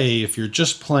play. If you're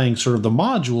just playing sort of the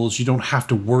modules, you don't have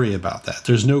to worry about that.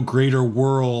 There's no greater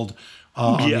world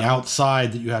on the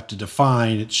outside that you have to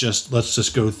define. It's just, let's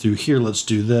just go through here, let's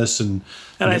do this, and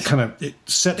it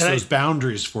sets those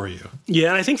boundaries for you. Yeah,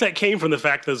 and I think that came from the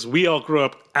fact that we all grew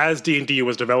up as D&D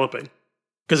was developing.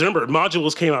 Because remember,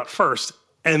 modules came out first,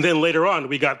 and then later on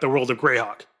we got the world of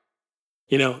Greyhawk.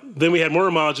 Then we had more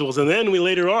modules, and then we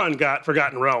later on got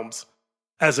Forgotten Realms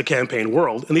as a campaign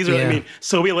world. And these are,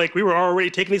 so we were already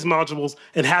taking these modules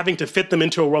and having to fit them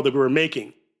into a world that we were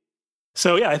making.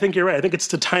 So yeah, I think you're right. I think it's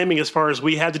the timing as far as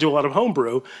we had to do a lot of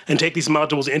homebrew and take these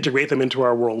modules, integrate them into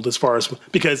our world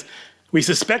because we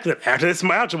suspect that after this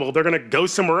module, they're going to go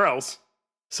somewhere else.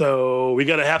 So we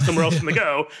got to have somewhere else to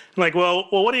go. I'm like, well,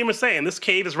 what are you even saying? This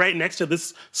cave is right next to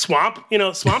this swamp,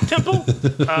 swamp temple.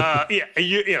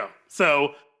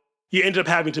 So you end up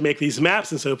having to make these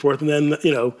maps and so forth. And then,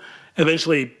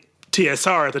 eventually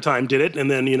TSR at the time did it.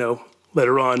 And then,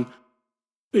 later on,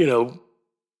 which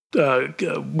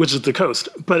is the coast.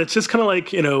 But it's just kind of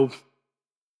like,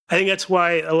 I think that's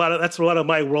why a lot of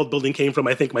my world building came from,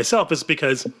 I think myself, is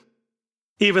because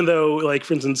even though, like,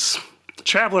 for instance,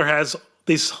 Traveler has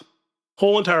this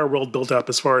whole entire world built up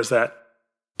as far as that,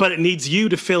 but it needs you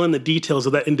to fill in the details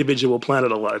of that individual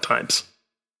planet a lot of times.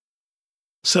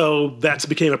 So that's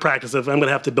became a practice of, I'm going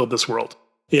to have to build this world,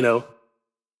 Can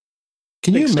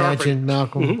you imagine,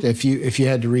 Malcolm, if you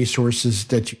had the resources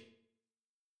that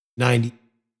 90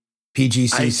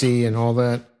 PGCC and all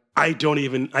that? I can't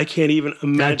even imagine. I can't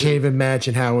even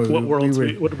imagine how what worlds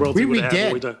we would have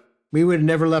dead. We would have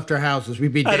never left our houses.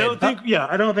 We'd be dead.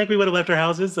 I don't think we would have left our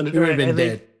houses. And we would have been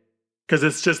dead. Because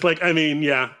it's just like, you mean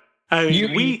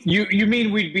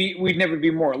we'd never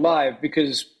be more alive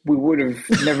because we would have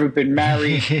never been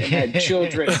married and had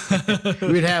children.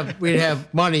 We'd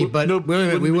have money, but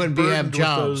we wouldn't be having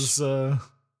jobs.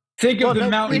 Think of the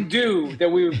Mountain Dew that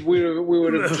we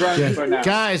would have drunk by now.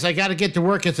 Guys, I got to get to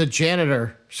work as a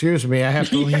janitor. Excuse me, I have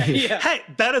to leave. Hey,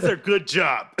 that is a good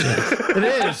job. It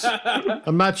is.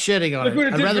 I'm not shitting on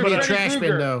it. I'd rather be a trash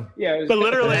bin, though. Yeah, but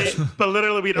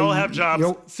literally, we'd all have jobs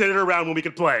sitting around when we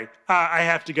could play. I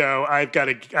have to go. I've got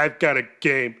a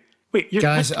game. Wait,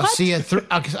 guys, I'll see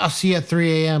you at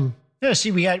 3 a.m. No,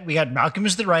 see, we had Malcolm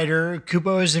as the writer,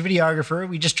 Kubo as the videographer.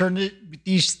 We just turned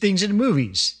these things into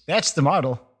movies. That's the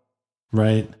model.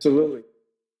 Right. Absolutely.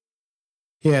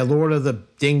 Yeah, Lord of the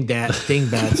Dingbats.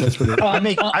 That's what it is. I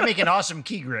make an awesome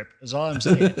key grip, is all I'm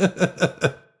saying.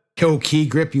 Key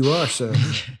grip you are, sir.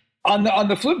 On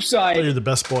the flip side, you're the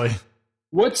best boy.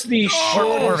 What's the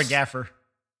shortest? Or of a gaffer.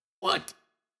 What?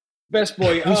 Best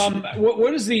boy.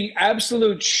 What is the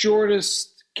absolute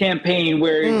shortest campaign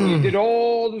where you did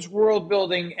all this world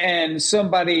building and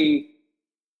somebody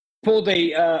pulled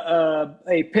a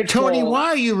pitfall? Tony, why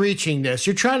are you reaching this?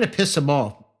 You're trying to piss him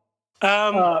off.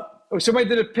 Somebody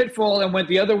did a pitfall and went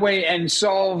the other way and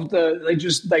solved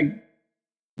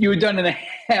you were done in a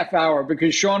half hour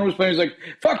because Sean was playing. He was like,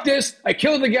 "Fuck this! I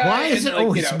killed the guy." Why is it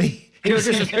always me? There's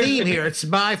a theme here. It's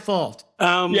my fault.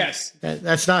 Yes,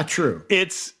 that's not true.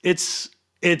 It's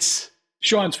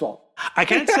Sean's fault. I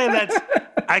can't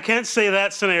say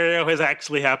that scenario has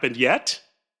actually happened yet.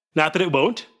 Not that it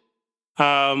won't.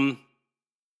 I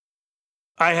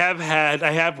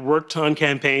have worked on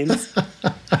campaigns.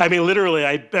 I mean, literally,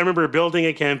 I remember building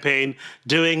a campaign,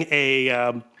 doing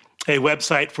a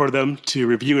website for them to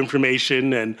review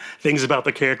information and things about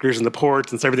the characters and the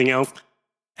ports and everything else.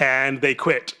 And they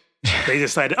quit. They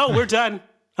decided, oh, we're done.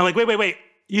 I'm like, wait.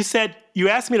 You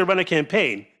asked me to run a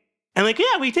campaign. And like,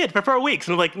 yeah, we did for 4 weeks.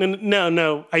 And I'm like,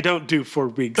 no, I don't do 4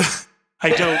 weeks.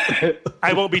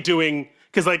 I won't be doing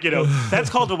Because, like, that's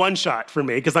called a one-shot for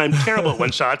me because I'm terrible at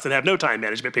one-shots and have no time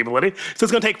management capability. So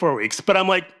it's going to take 4 weeks. But I'm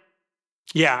like,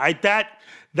 yeah,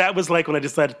 that was like when I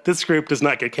decided this group does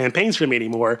not get campaigns from me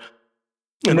anymore.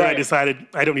 And then I decided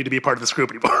I don't need to be a part of this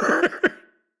group anymore.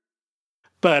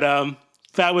 But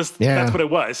that's what it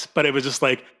was. But it was just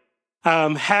like,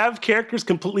 have characters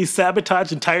completely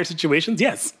sabotage entire situations?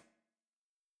 Yes.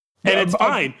 And it's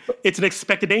fine. It's an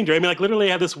expected danger. I mean, like, literally, I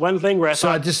have this one thing where I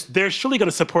thought, they're surely going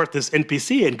to support this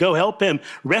NPC and go help him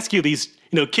rescue these,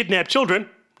 kidnapped children.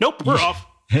 Nope, we're off.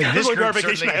 This group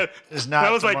certainly is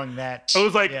not among that. I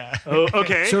was like, oh,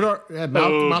 okay. So,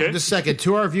 Malcolm, just a second.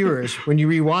 To our viewers, when you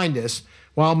rewind this,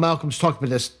 while Malcolm's talking about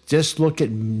this, just look at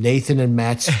Nathan and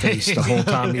Matt's face the whole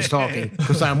time he's talking.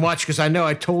 Because I'm watching, because I know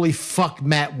I totally fucked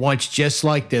Matt once just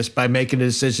like this by making a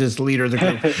decision as the leader of the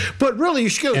group. But really, you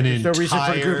should go. There's no reason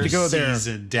for the group to go there.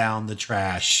 Season down the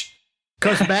trash.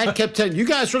 Because Matt kept telling you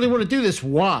guys really want to do this.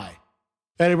 Why?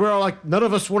 And we're all like, none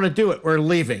of us want to do it. We're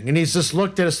leaving. And he's just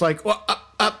looked at us like, well,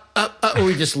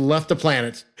 we just left the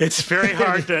planet. It's very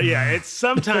hard to, it's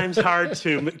sometimes hard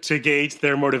to gauge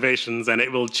their motivations, and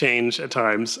it will change at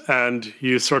times, and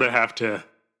you sort of have to,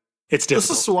 it's difficult.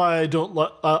 This is why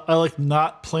I like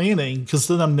not planning, because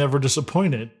then I'm never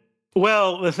disappointed.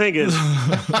 Well, the thing is,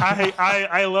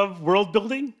 I love world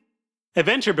building.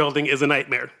 Adventure building is a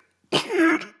nightmare.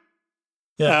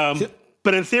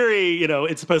 But in theory,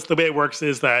 it's supposed, the way it works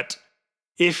is that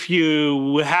if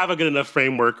you have a good enough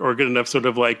framework or good enough sort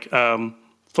of like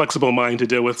flexible mind to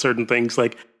deal with certain things,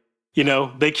 like,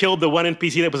 they killed the one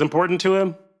NPC that was important to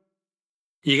him.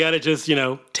 You got to just,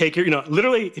 take your,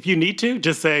 literally, if you need to,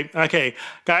 just say, okay,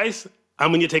 guys, I'm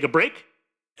going to take a break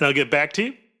and I'll get back to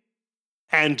you.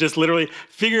 And just literally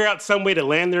figure out some way to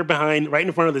land there behind, right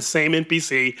in front of the same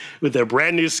NPC with their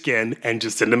brand new skin and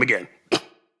just send them again.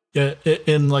 Yeah,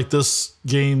 in like this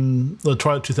game, the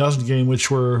Twilight 2000 game,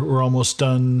 which we're almost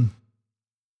done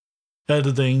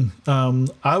editing,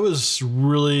 I was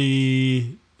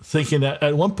really thinking that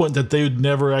at one point that they would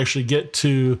never actually get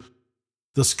to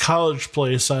this college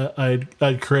place I'd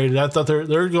created. I thought they're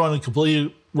going in a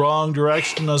completely wrong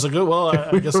direction. I was like, oh, well,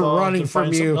 I guess I'll have to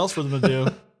find something else for them to do.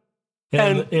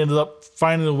 And ended up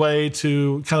finding a way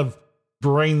to kind of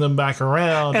bring them back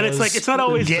around. And it's like, it's not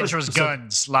always... The answer was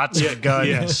guns. Lots of guns.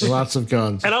 Yes. Lots of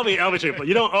guns. And I'll be truthful.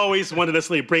 You don't always want to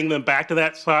necessarily bring them back to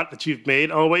that spot that you've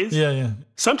made always. Yeah.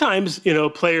 Sometimes,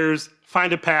 players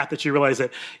find a path that you realize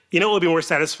that, it would be more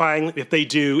satisfying if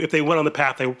they went on the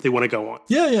path they want to go on.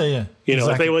 Yeah.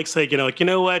 If they like say, you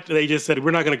know what, they just said,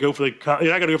 we're not going to go for you're not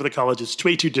going to go for the college. It's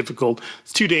way too difficult.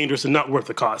 It's too dangerous and not worth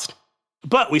the cost.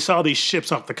 But we saw these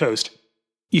ships off the coast.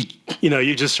 You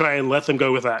just try and let them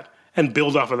go with that and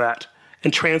build off of that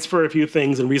and transfer a few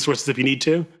things and resources if you need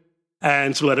to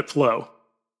and to let it flow.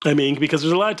 I mean, because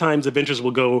there's a lot of times adventures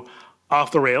will go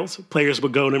off the rails, players will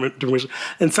go in different directions,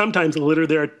 and sometimes a lot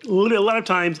of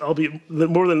times I'll be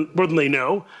more than they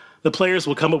know, the players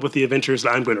will come up with the adventures that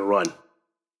I'm going to run.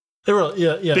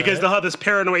 Yeah. Because they'll have this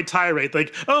paranoid tirade,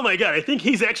 like, oh my God, I think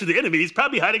he's actually the enemy. He's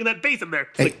probably hiding in that base in there.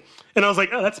 And I was like,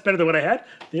 oh, that's better than what I had.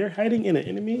 They're hiding in an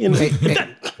enemy.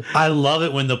 I love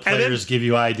it when the players give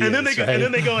you ideas. And then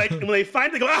they go like, when they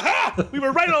finally go, aha, we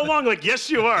were right all along. Like,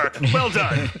 yes, you are. Well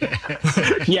done.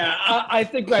 Yeah, I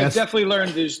think I've definitely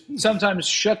learned is sometimes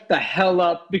shut the hell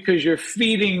up because you're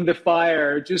feeding the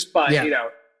fire just by,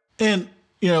 And,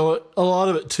 a lot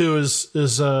of it too is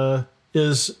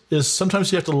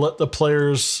sometimes you have to let the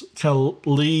players kind of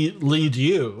lead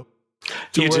you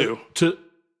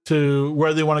to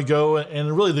where they want to go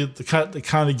and really the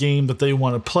kind of game that they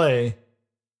want to play.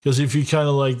 Because if you kind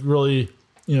of like really,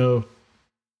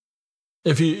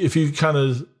 if you kind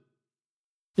of,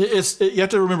 you have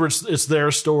to remember it's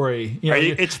their story.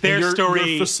 It's their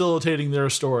story. You're facilitating their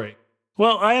story.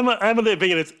 Well, I'm of the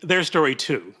opinion it's their story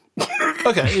too.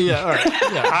 Okay. Yeah. All right.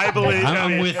 Yeah. I believe.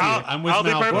 I'm with you. I'll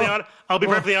be perfectly honest. I'll be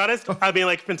perfectly honest. I'll be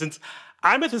like, for instance,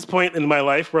 I'm at this point in my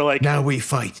life where like now we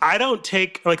fight. I don't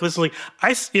take like listen. Like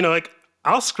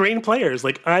I'll screen players.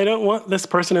 Like I don't want this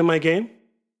person in my game.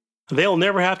 They'll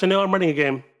never have to know I'm running a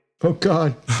game. Oh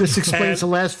God! This explains the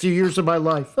last few years of my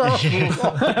life.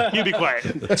 You be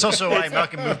quiet. That's also why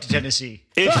Malcolm moved to Tennessee.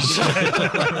 Is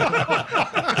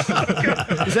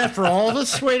that for all of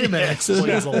us? Wait a minute.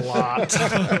 Explains a lot.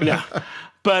 Yeah,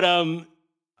 but I mean,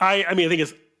 the thing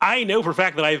is, I know for a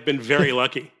fact that I've been very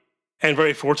lucky and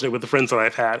very fortunate with the friends that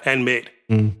I've had and made.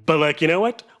 But like, you know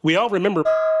what? We all remember,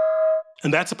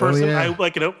 and that's a person I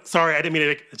like. Sorry, I didn't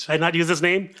mean to. Should I not use his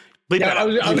name? I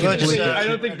don't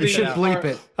think you should bleep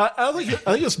it. I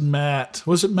think it's Matt.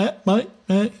 Was it Matt? Mike?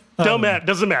 Don't matter.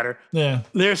 Doesn't matter. Yeah.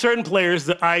 There are certain players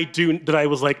that I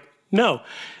was like, No,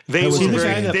 they Was he the were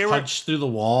guy that they were. punched through the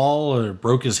wall or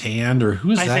broke his hand, or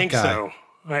who's I that think guy? so.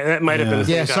 Right, that might have been the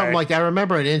same Yeah, guy. something like that. I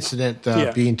remember an incident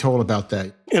being told about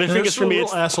that. And I think There's it's a for me. little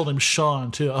It's asshole named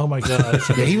Sean too. Oh my god.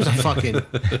 Yeah, he was a fucking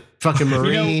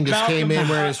Marine. Just Malcolm, came in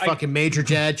wearing his fucking Major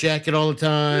Dad jacket all the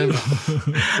time.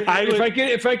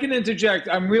 If I can interject,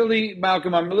 I'm really,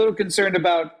 Malcolm, I'm a little concerned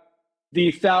about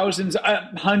the thousands,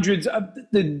 hundreds,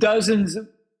 the dozens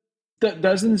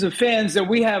of fans that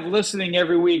we have listening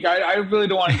every week. I really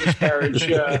don't want to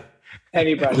disparage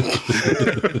anybody.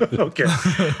 Okay,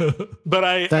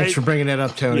 but Thanks for bringing that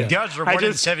up, Tony. The odds are more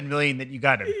than 7 million that you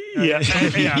got him. Yeah.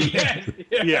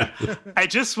 I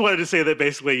just wanted to say that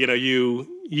basically, you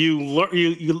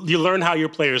learn how your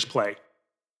players play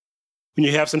when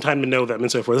you have some time to know them and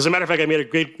so forth. As a matter of fact, I made a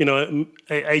great,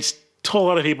 I told a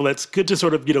lot of people that's good to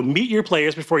sort of, meet your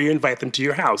players before you invite them to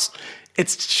your house.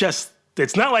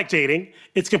 It's not like dating.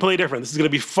 It's completely different. This is going to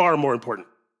be far more important.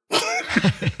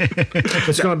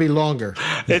 It's going to be longer.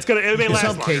 It may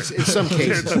last longer. In some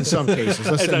cases.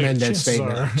 Let's amend that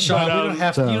statement. Sean, you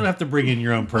don't have to bring in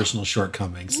your own personal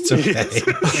shortcomings. It's okay.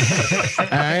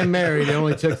 I am married. It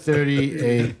only took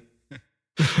 38.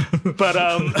 But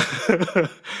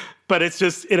it's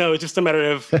just, it's just a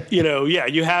matter of,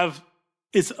 you have,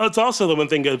 it's also the one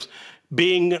thing of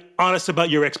being honest about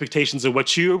your expectations of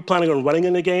what you're planning on running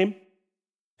in the game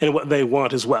and what they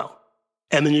want as well.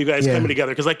 And then you guys coming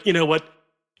together. Because, what?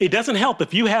 It doesn't help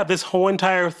if you have this whole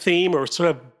entire theme or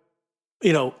sort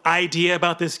of, idea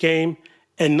about this game,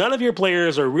 and none of your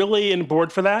players are really on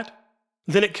board for that,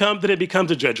 then it becomes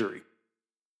a judgery.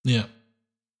 Yeah.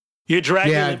 You're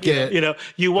dragging, I get it.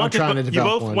 you want you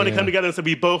both want to come yeah. together and say,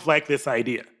 we both like this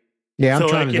idea. Yeah, I'm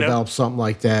trying to develop something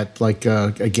like that, like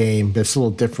a game that's a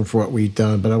little different for what we've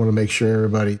done, but I want to make sure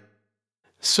everybody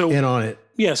in on it.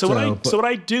 Yeah, so what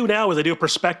I do now is I do a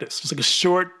prospectus. It's like a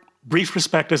short, brief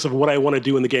prospectus of what I want to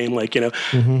do in the game. Like,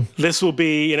 this will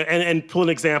be, and pulling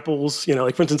examples,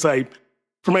 like for instance,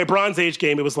 for my Bronze Age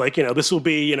game, it was like, this will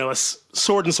be, a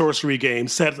sword and sorcery game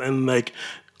set in like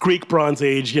Greek Bronze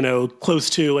Age, close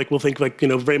to like, we'll think like,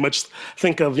 very much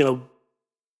think of, I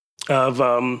didn't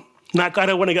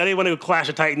want to go Clash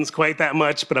of Titans quite that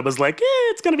much, but I was like,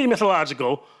 it's going to be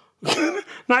mythological.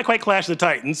 Not quite Clash of the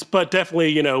Titans, but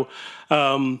definitely,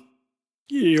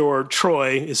 your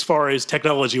Troy, as far as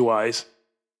technology-wise,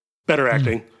 better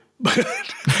acting.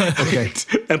 Okay.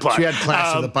 And plot. So you had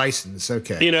Clash of the Bisons,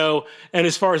 okay. And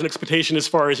as far as an expectation, as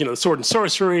far as, sword and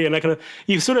sorcery, and that kind of,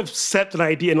 you sort of set an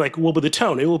idea and like, what will be the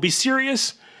tone? It will be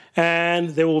serious, and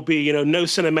there will be, no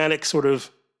cinematic sort of,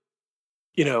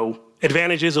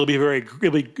 advantages. It'll be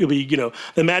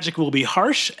the magic will be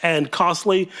harsh and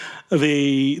costly.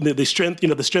 The strength,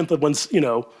 the strength of one's,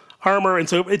 armor. And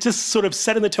so it's just sort of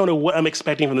setting the tone of what I'm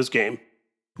expecting from this game,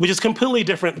 which is completely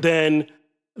different than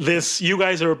this. You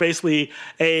guys are basically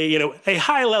a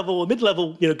high level, mid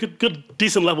level, good,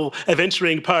 decent level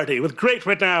adventuring party with great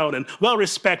renown and well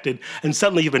respected. And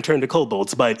suddenly you've been turned to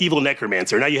kobolds by an evil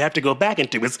necromancer. Now you have to go back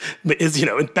into his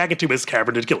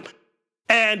cavern to kill him.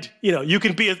 And, you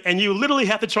can and you literally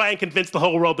have to try and convince the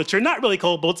whole world that you're not really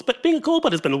kobolds, but being a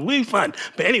kobold has been really fun.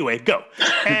 But anyway, go.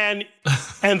 And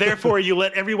therefore you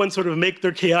let everyone sort of make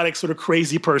their chaotic sort of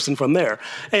crazy person from there.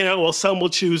 And, some will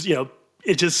choose,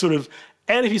 it just sort of,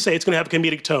 and if you say it's going to have a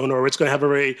comedic tone or it's going to have a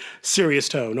very serious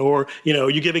tone, or,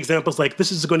 you give examples like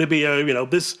this is going to be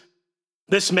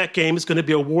this mech game is going to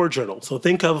be a war journal. So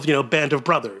think of, Band of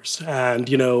Brothers and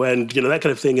that kind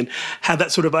of thing, and have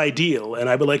that sort of ideal. And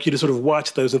I would like you to sort of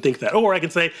watch those and think that. Or I can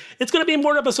say, it's going to be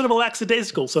more of a sort of a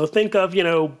lackadaisical. So think of,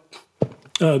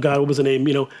 oh God, what was the name?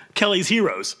 Kelly's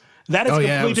Heroes. That is a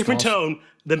completely different tone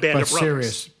than Band of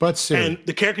Brothers. But serious. And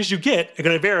the characters you get are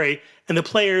going to vary, and the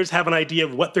players have an idea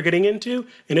of what they're getting into,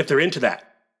 and if they're into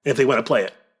that, and if they want to play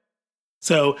it.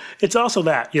 So it's also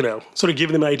that, sort of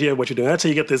giving them an idea of what you're doing. That's how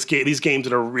you get these games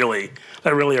that really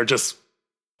are just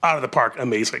out of the park,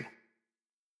 amazing.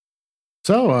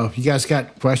 So, you guys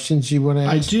got questions you want to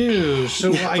ask? I do.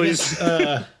 So I guess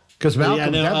because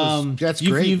Malcolm, that's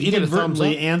great. You've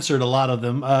inadvertently answered a lot of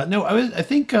them. I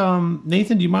think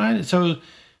Nathan, do you mind? So,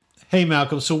 hey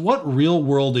Malcolm, so what real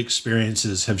world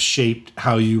experiences have shaped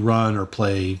how you run or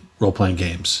play role playing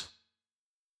games?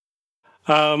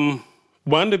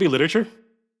 One, to be literature.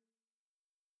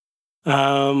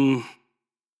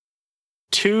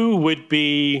 Two would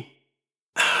be.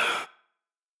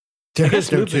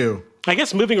 I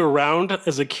guess moving around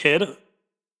as a kid,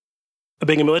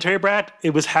 being a military brat,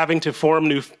 it was having to form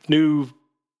new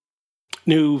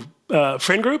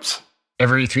friend groups.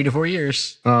 Every 3 to 4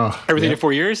 years. Every 3 to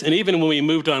 4 years. And even when we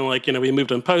moved on, we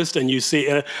moved on post, and you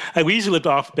see, we usually lived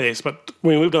off base, but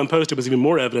when we moved on post, it was even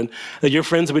more evident that your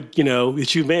friends would,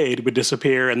 that you made would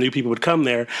disappear and new people would come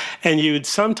there. And you'd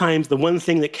sometimes, the one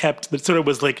thing that sort of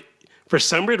was like, for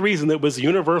some weird reason that was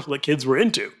universal that kids were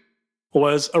into,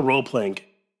 was a role-playing game.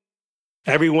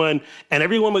 Everyone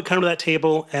would come to that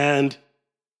table, and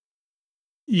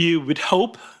you would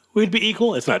hope we'd be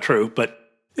equal. It's not true, but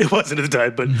it wasn't at the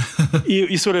time, but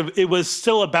it was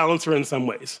still a balancer in some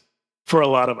ways for a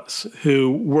lot of us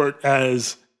who weren't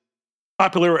as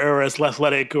popular or as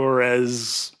athletic or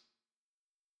as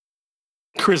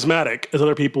charismatic as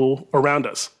other people around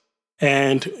us.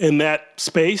 And in that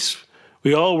space,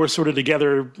 we all were sort of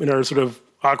together in our sort of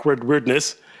awkward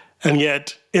weirdness. And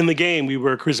yet in the game, we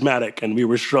were charismatic and we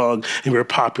were strong and we were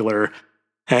popular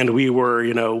and we were,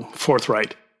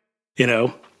 forthright,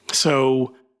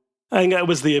 So I think that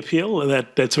was the appeal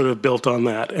that sort of built on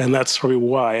that. And that's probably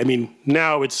why. I mean,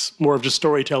 now it's more of just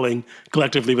storytelling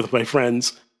collectively with my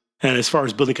friends. And as far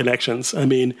as building connections, I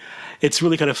mean, it's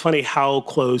really kind of funny how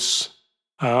close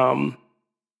the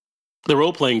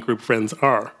role-playing group friends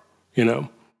are,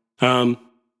 I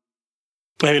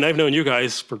mean, I've known you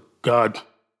guys for, God,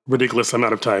 ridiculous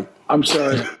amount of time. I'm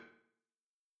sorry.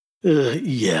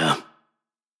 Yeah.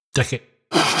 Decade.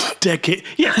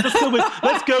 Yeah, let's go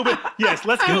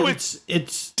with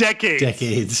it's decades.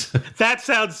 Decades. That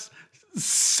sounds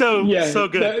so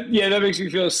good. That makes me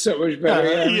feel so much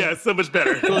better. Yeah, so much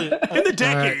better. In the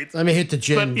decades. Right, let me hit the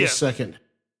gym just a second.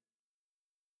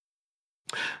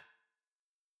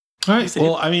 All right.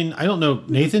 Well, I mean, I don't know,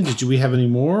 Nathan. Did we have any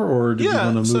more, or did you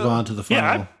want to move on to the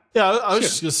final? I was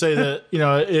just gonna say that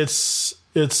it's.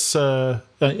 I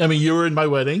mean, you were in my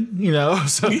wedding,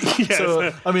 So, yes.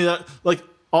 So I mean, like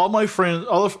all my friends,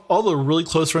 all the really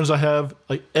close friends I have,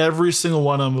 like every single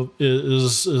one of them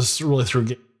is really through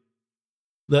game.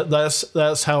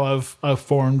 That's how I've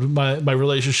formed my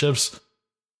relationships.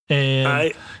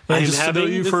 And I just to know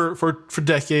you for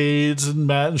decades, and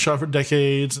Matt and Sean for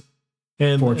decades.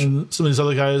 And some of these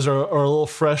other guys are a little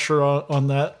fresher on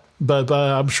that, but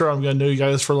I'm sure I'm going to know you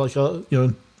guys for for a long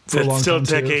time. It's still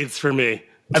decades for me.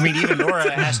 I mean, even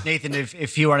Nora asked Nathan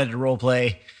if he wanted to role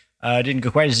play. Didn't go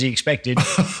quite as he expected.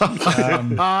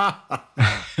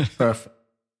 Perfect.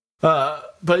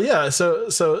 But yeah, so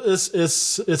it's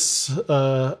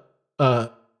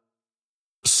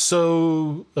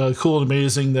so cool and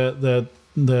amazing that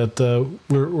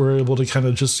we're able to kind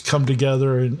of just come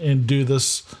together and do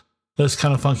this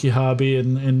kind of funky hobby,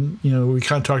 and we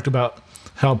kind of talked about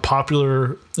how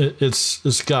popular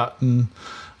it's gotten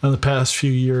in the past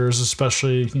few years,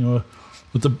 especially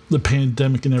with the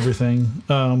pandemic and everything.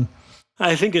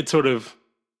 I think it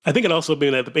also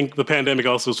being that the pandemic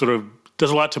also sort of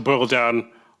does a lot to boil down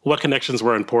what connections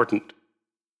were important,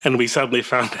 and we suddenly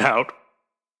found out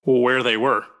where they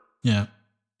were. Yeah.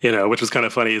 Which was kind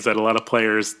of funny, is that a lot of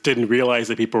players didn't realize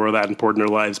that people were that important in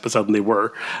their lives, but suddenly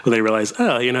were. When they realized,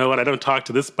 oh, you know what, I don't talk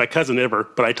to my cousin ever,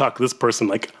 but I talk to this person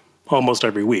like almost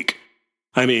every week.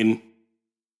 I mean,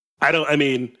 I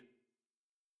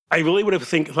really would have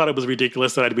thought it was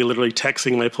ridiculous that I'd be literally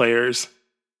texting the players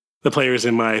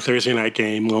in my Thursday night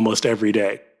game almost every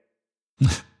day.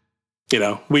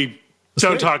 We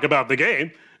don't talk about the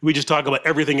game. We just talk about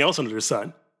everything else under the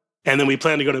sun. And then we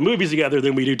plan to go to movies together.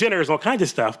 Then we do dinners, all kinds of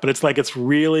stuff. But it's like, it's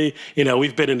really,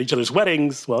 we've been in each other's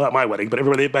weddings. Well, not my wedding, but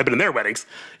I've been in their weddings,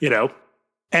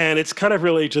 And it's kind of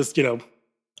really just,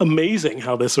 amazing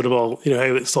how this sort of all,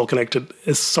 it's all connected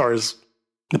as far as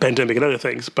the pandemic and other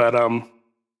things. But,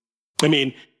 I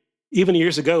mean, even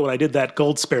years ago when I did that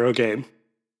Gold Sparrow game,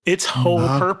 its whole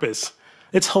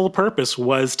purpose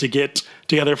was to get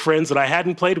together friends that I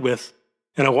hadn't played with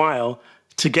in a while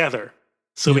together.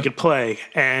 So we could play,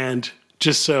 and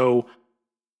just so,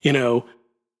 just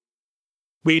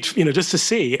to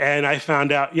see. And I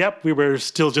found out, we were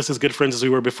still just as good friends as we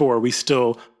were before. We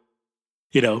still,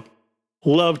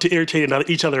 love to irritate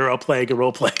each other while playing a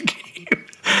role-playing game,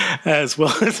 as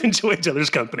well as enjoy each other's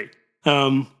company.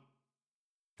 And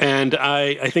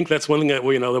I think that's one thing that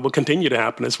that will continue to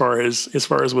happen as far as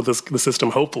with the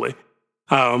system, hopefully.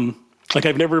 I've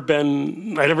never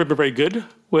been very good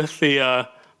with the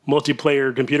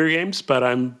multiplayer computer games, but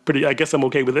I guess I'm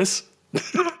okay with this.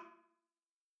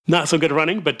 Not so good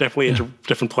running, but definitely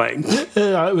different playing.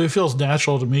 It feels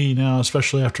natural to me now,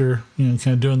 especially after kind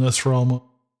of doing this for almost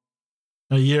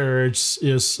a year.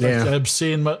 Like I'm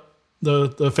seeing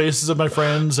the faces of my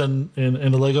friends and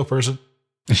the Lego person,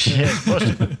 Yeah,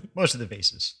 most of the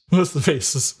faces. Most of the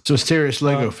faces. So mysterious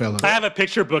Lego fellow. I have a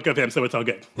picture book of him, so it's all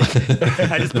good.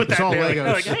 I just put that all there.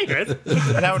 Legos. Like, hey, Chris.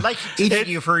 And I would like to thank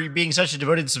you for being such a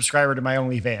devoted subscriber to my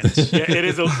OnlyFans. Yeah, it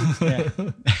is.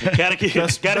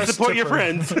 Gotta support your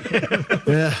friends.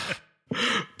 Yeah.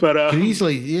 But Could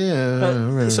easily,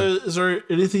 yeah. So, is there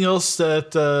anything else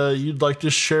that you'd like to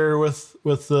share with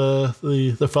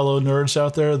the fellow nerds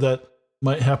out there that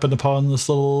might happen upon this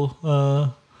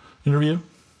little interview?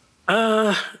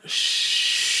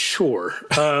 Sure.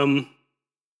 The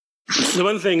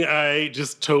one thing I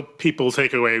just hope people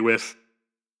take away with,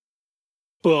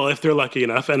 well, if they're lucky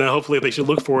enough, and hopefully they should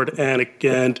look for it, and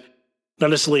again, not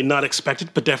necessarily not expect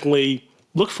it, but definitely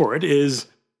look for it, is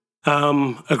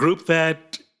a group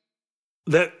that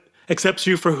accepts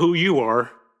you for who you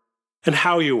are and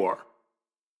how you are.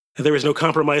 And there is no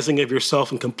compromising of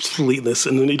yourself and completeness,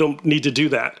 and you don't need to do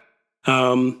that.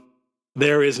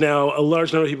 There is now a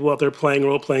large number of people out there playing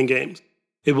role-playing games.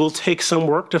 It will take some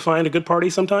work to find a good party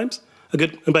sometimes.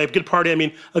 And by a good party, I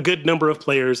mean a good number of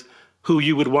players who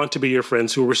you would want to be your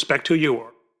friends, who respect who you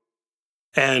are,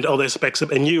 and all the aspects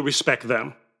of, and you respect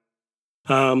them.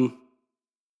 There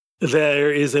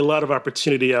is a lot of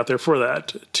opportunity out there for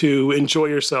that, to enjoy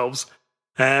yourselves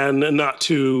and not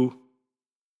to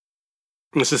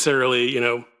necessarily,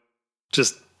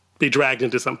 just be dragged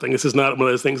into something. This is not one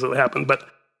of those things that happen, but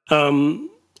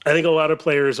I think a lot of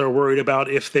players are worried about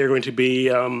if they're going to be,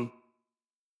 coming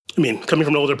from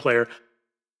an older player,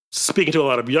 speaking to a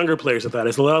lot of younger players of that,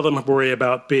 is a lot of them worry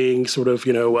about being sort of,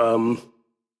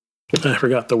 I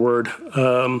forgot the word.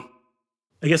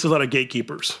 I guess there's a lot of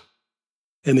gatekeepers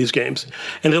in these games.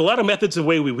 And there's a lot of methods of the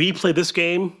way we play this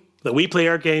game, that we play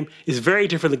our game, is very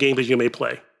different than the game that you may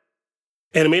play.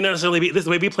 And it may not necessarily be, this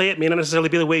the way we play it, may not necessarily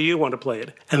be the way you want to play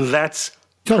it. And that's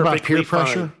Talking about peer perfectly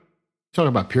pressure. fine. Talking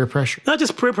about peer pressure. Not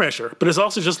just peer pressure, but it's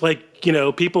also just like,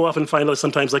 people often find out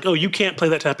sometimes like, oh, you can't play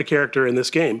that type of character in this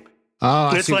game. Oh,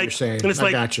 I it's see what like- you're saying. and it's I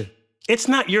like- got you. It's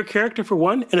not your character for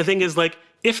one. And the thing is like,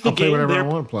 if the I'll play game whatever I they're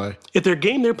want to play. if their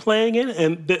game they're playing in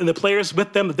and the players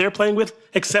with them that they're playing with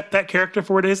accept that character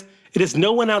for what it is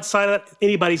no one outside of that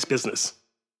anybody's business.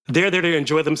 They're there to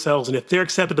enjoy themselves. And if they're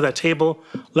accepted to that table,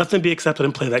 let them be accepted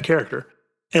and play that character.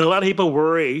 And a lot of people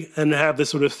worry and have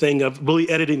this sort of thing of really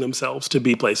editing themselves to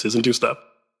be places and do stuff.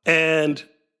 And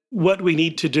what we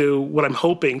need to do, what I'm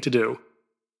hoping to do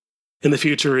in the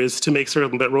future, is to make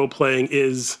certain that role-playing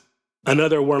is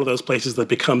another one of those places that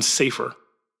becomes safer,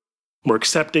 more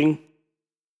accepting,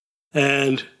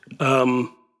 and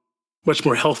much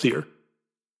more healthier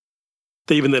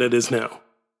even than it is now.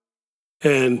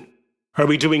 And are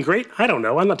we doing great? I don't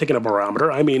know. I'm not taking a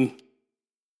barometer.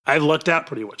 I've lucked out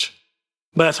pretty much.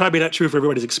 But that's probably not true for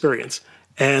everybody's experience.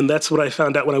 And that's what I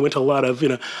found out when I went to a lot of,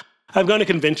 I've gone to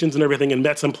conventions and everything and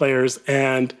met some players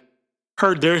and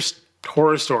heard their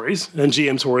horror stories and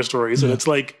GM's horror stories. And it's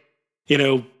like,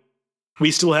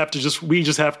 we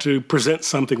just have to present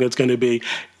something that's going to be,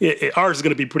 ours is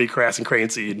going to be pretty crass and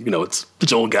crazy. And, it's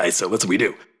the old guys, so that's what we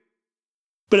do.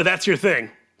 But if that's your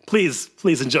thing, please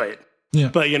enjoy it. Yeah.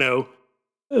 But,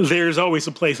 there's always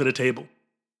a place at a table,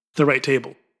 the right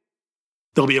table.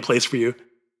 There'll be a place for you.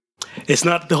 It's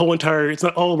not it's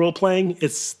not all role playing.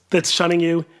 That's shunning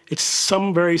you. It's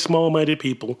some very small-minded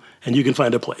people, and you can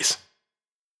find a place.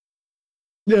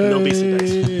 There'll be some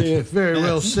guys. Yeah, very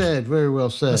well said. Very well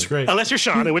said. That's great. Unless you're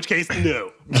Sean, in which case,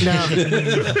 no. No,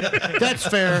 that's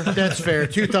fair. That's fair.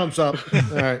 2 thumbs up. All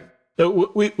right.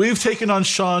 We've taken on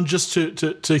Sean just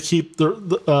to keep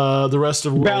the rest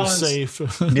of the world Balance.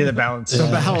 safe. Near the balance. The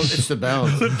balance. It's the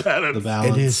balance. The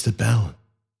balance. It is the balance.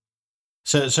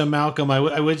 So Malcolm,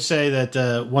 I would say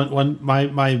that one of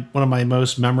my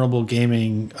most memorable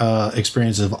gaming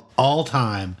experiences of all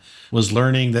time was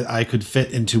learning that I could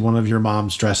fit into one of your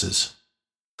mom's dresses.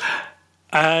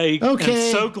 I am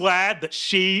so glad that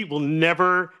she will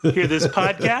never hear this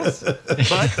podcast,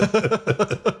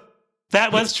 but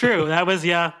that was true. That was,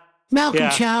 yeah. Malcolm Yeah.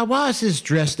 Chow, why is his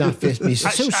dress not fit me? It's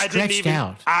so stretched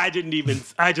out. I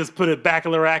just put it back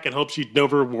in the rack and hoped she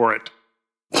never wore it.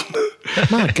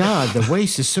 My God, the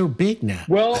waist is so big now.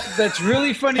 Well, that's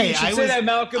really funny Hey, you should I say was- that,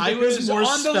 Malcolm, I was because more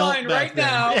on the svelte line back right then.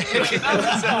 now, it's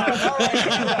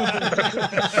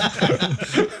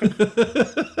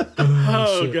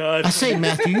Oh, God. I say,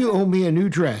 Matthew, you owe me a new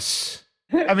dress.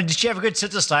 I mean, did she have a good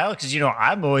sense of style? Because,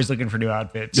 I'm always looking for new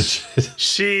outfits.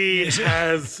 She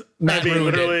has, Matt ruined it.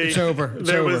 literally, It's over. It's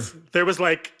there over. was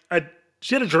like,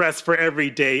 she had a dress for every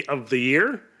day of the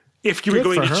year if you were Good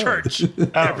going for to her. church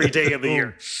every day of the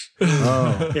year.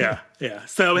 Oh. Yeah.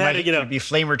 So we had to, Might be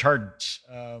flame retardant.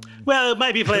 well, it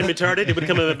might be flame retarded. It would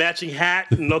come with a matching hat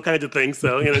and all kinds of things.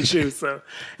 So, and shoes. So,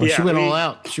 Well, yeah. she went all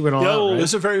out. She went all No, out. It Right?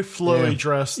 was a very flowy Yeah.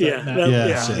 dress. Yeah, Matt- that-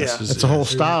 Yes, yeah. yes, That's a whole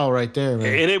style right there, man.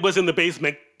 And it was in the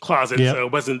basement closet, Yep. so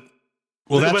it wasn't.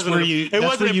 Well, it that's wasn't where a- you. it That's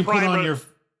wasn't where in you put prime on ro- your.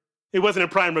 It wasn't in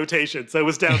prime rotation, so it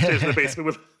was downstairs in the basement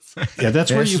with. Yeah, that's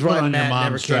where This you is put why on your Matt never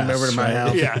mom's came dress. over to my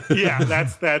right?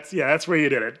 house. That's where you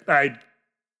did it.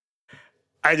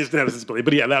 I just didn't have a sensibility,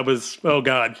 but yeah, that was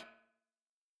God.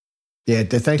 Yeah,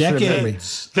 thanks for the memory.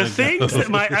 Decades. The things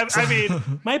that I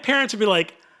mean, my parents would be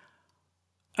like,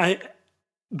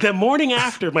 the morning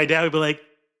after, my dad would be like,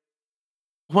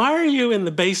 "Why are you in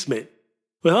the basement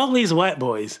with all these white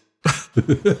boys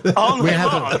all night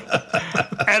long?"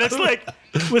 And it's like,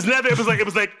 it was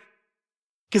like,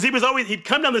 because he'd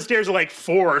come down the stairs at like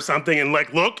 4 or something and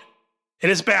like look in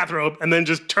his bathrobe and then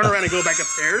just turn around and go back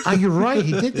upstairs. Oh, you're right.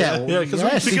 He did that. Yeah, because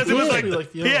yes, he Because it was did.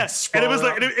 like, you know, yeah, and it was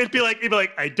like, sprawl it'd be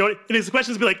like, I don't, and his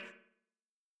questions would be like,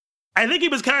 I think he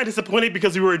was kind of disappointed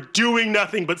because we were doing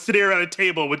nothing but sitting around a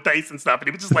table with dice and stuff, and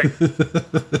he was just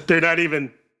like, they're not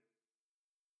even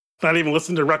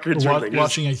listening to records or anything.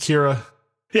 watching Akira.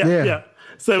 Yeah. Yeah.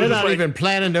 So it They're was not like, even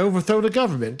planning to overthrow the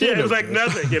government. yeah, They're it was no like good.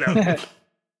 nothing, you know.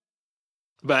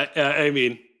 But I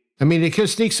mean, I mean, they could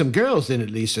sneak some girls in at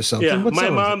least or something. yeah, What's my up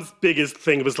with mom's biggest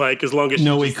thing was like, as long as she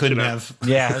No, we just, couldn't you know, have.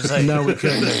 Yeah, I was it? like, No, we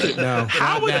couldn't. No.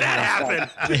 How not would that that house.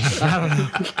 happen? I don't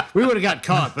know. We would have got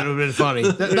caught, but it would have been funny.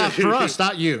 Not for us,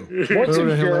 not you. What's It a would've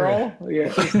been girl?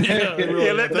 Yeah.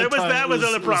 Yeah, that was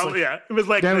another problem. Yeah, it was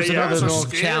like That was yeah, another so little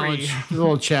scary. challenge.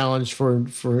 Little challenge for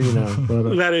you know.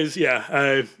 But, that is,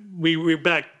 yeah. We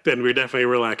back then we definitely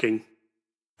were lacking.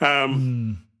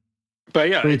 But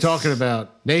yeah, what are you talking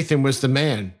about? Nathan was the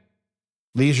man.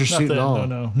 Leisure suit and all.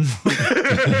 No. No.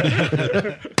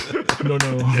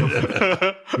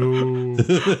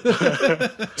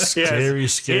 Scary.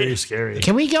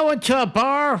 Can we go into a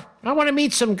bar? I want to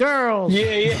meet some girls.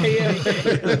 Yeah.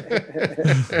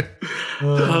 I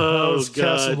Oh was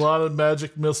casting a God! lot of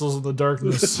magic missiles in the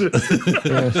darkness. I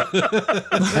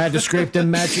had to scrape them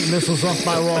magic missiles off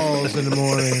my walls in the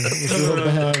morning. It was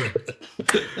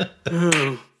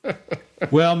real bad.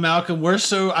 Well, Malcolm,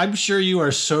 I'm sure you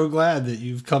are so glad that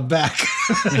you've come back.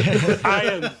 I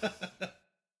am.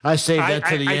 I saved that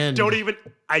to the end.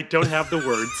 I don't have the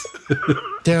words.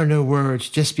 There are no words.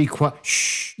 Just be quiet.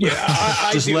 Shh. Yeah,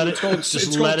 I Just do. let It's it- called- just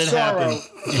it's let called it happen.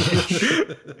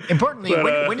 sorrow. importantly,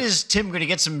 But, when is Tim going to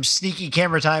get some sneaky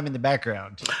camera time in the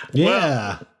background?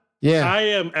 Yeah. Yeah. I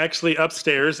am actually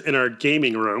upstairs in our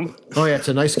gaming room. Oh, yeah. It's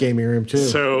a nice gaming room, too.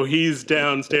 So he's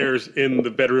downstairs in the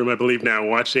bedroom, I believe now,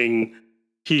 watching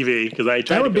TV because I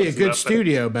tried that would to be a go good stuff,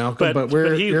 studio, Malcolm, but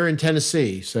you're in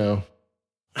Tennessee, so.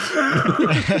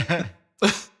 I'm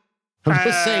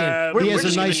just saying. He has a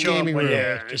just gonna nice show up gaming one room. day,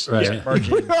 Yeah, just right. barge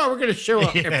in. We're going to show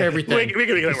up if everything. we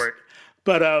can make that work.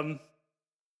 But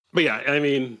yeah, I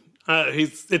mean,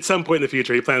 he's at some point in the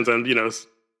future he plans on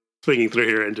swinging through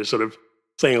here and just sort of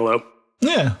saying hello.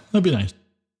 Yeah, that'd be nice.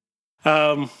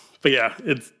 But yeah,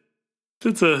 it's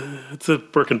a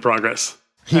work in progress.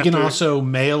 He can After- also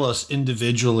mail us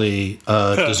individually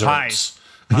desserts. Pies.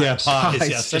 Yeah, pies. Pies.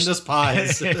 Yeah, send us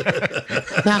pies.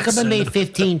 Malcolm, I made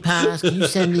 15 pies. Can you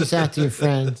send these out to your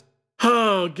friends?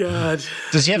 Oh God.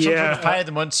 Does he have some sort Yeah. of pie of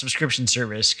the month subscription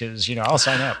service? Because I'll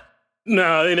sign up.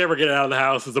 No, they never get out of the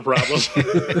house is a problem.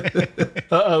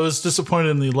 I was disappointed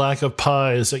in the lack of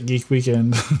pies at Geek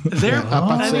Weekend.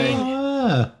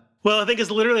 Well, I think it's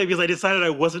literally because I decided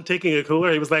I wasn't taking a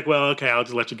cooler. He was like, "Well, okay, I'll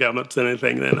just let you go. I'm not saying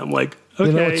anything." Then I'm like,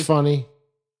 "Okay." You know what's funny?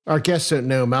 Our guests don't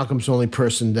know Malcolm's the only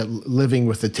person that living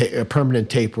with a permanent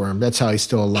tapeworm. That's how he's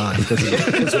still alive.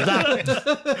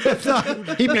 If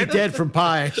not, he'd be dead from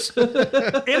pies.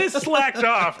 It is slacked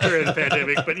off during the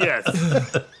pandemic, but yes.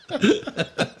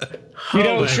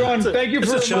 Sean, thank you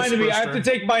for it's a reminding me. I have to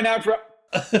take mine out for.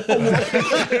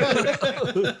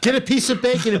 Get a piece of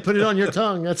bacon and put it on your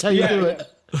tongue. That's how you do it.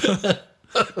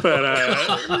 But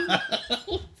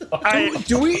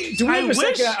Do we I have a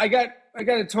wish- second? I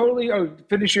got to totally. Oh,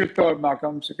 finish your thought,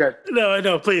 Malcolm. So good.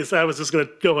 no, please. I was just gonna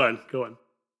go on.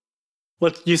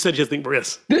 What you said? You think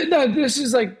yes? No, this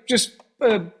is like just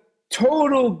a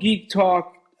total geek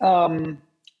talk. And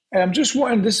I'm just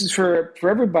wondering. This is for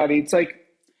everybody. It's like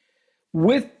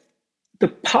with the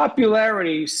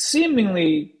popularity,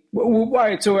 seemingly.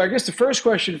 Why? So I guess the first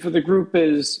question for the group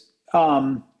is,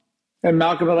 and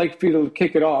Malcolm, I'd like for you to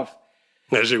kick it off.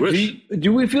 As you wish.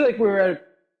 Do we feel like we're at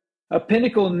a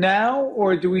pinnacle now,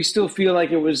 or do we still feel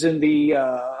like it was in the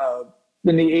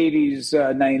 80s,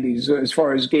 90s as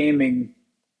far as gaming?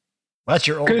 Well, that's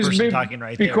your old person talking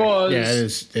right there. Because Yeah,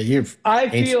 it is. I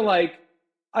feel like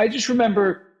I just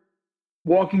remember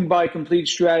walking by Complete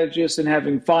Strategist and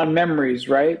having fond memories,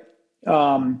 right?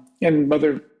 And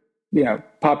other,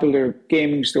 popular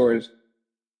gaming stores.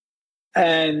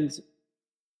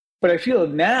 But I feel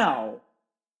now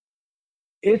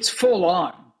it's full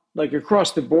on, like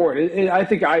across the board. I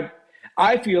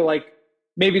feel like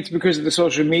maybe it's because of the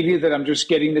social media that I'm just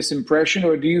getting this impression,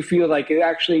 or do you feel like it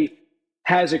actually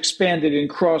has expanded and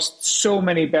crossed so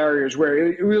many barriers where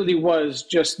it really was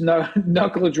just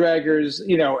knuckle draggers,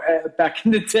 back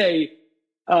in the day,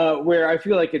 where I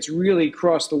feel like it's really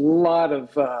crossed a lot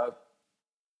of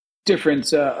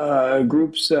different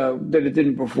groups that it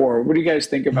didn't before. What do you guys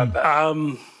think about that?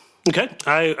 Okay.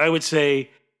 I would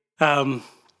say, I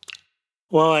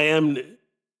am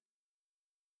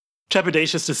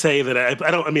trepidatious to say that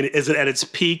is it at its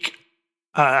peak?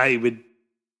 I would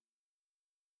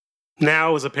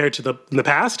now as compared to in the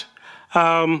past?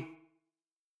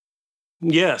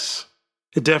 Yes,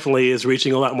 it definitely is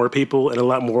reaching a lot more people and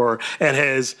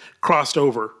has crossed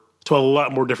over to a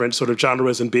lot more different sort of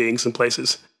genres and beings and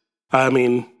places.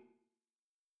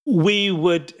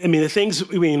 We'd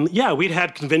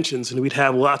had conventions and we'd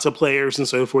have lots of players and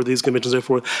so forth, these conventions and so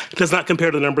forth. It does not compare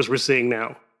to the numbers we're seeing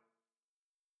now.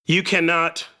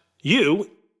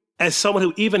 As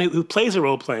someone who plays a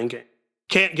role-playing game,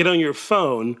 can't get on your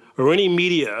phone or any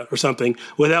media or something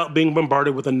without being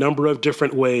bombarded with a number of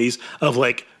different ways of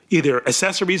like either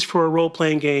accessories for a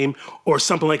role-playing game or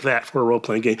something like that for a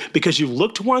role-playing game. Because you've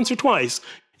looked once or twice,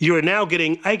 you are now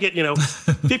I get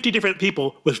 50 different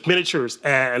people with miniatures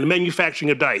and manufacturing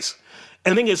of dice.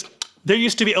 And the thing is, there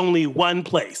used to be only one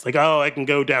place. Like, I can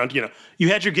go down, you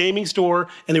had your gaming store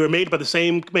and they were made by the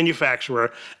same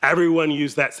manufacturer. Everyone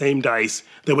used that same dice.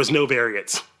 There was no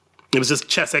variants. It was just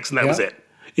Chessex and that was it,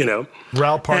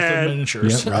 Ralpartha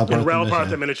miniatures.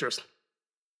 Ralpartha miniatures.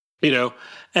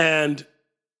 And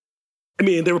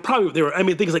there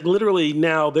were things like literally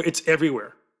now it's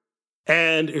everywhere.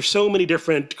 And there's so many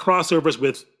different crossovers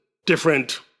with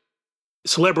different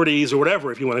celebrities or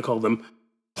whatever, if you want to call them,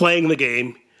 playing the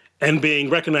game and being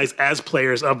recognized as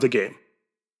players of the game.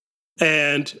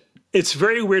 And it's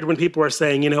very weird when people are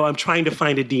saying, I'm trying to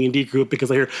find a D&D group because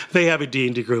I hear they have a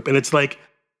D&D group. And it's like,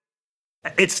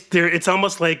 it's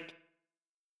almost like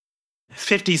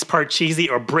 50s part cheesy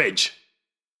or bridge.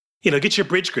 Get your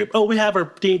bridge group. Oh, we have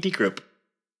our D&D group.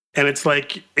 And it's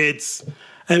like, it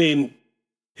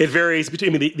varies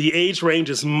between, the age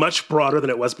range is much broader than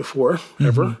it was before,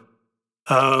 ever.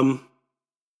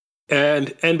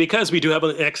 And because we do have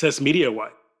an access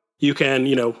media-wide, you can,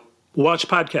 watch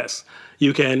podcasts,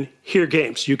 you can hear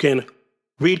games, you can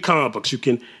read comic books, you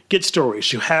can get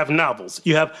stories, you have novels,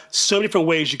 you have so many different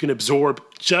ways you can absorb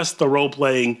just the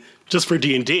role-playing, just for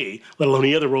D&D, let alone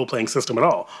any other role-playing system at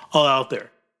all out there.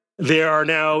 There are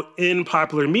now, in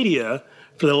popular media,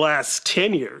 for the last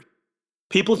 10 years,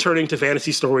 people turning to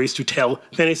fantasy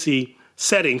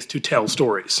settings to tell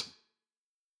stories.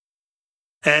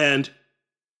 And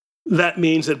that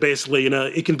means that basically,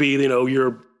 it can be,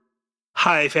 your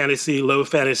high fantasy, low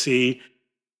fantasy,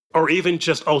 or even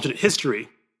just alternate history,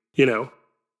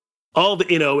 all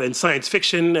the, and science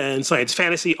fiction and science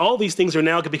fantasy, all these things are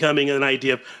now becoming an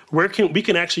idea of where we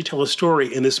can actually tell a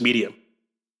story in this medium.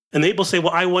 And people say,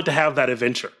 well, I want to have that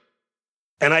adventure.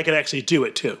 And I can actually do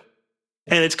it too.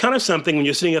 And it's kind of something when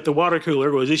you're sitting at the water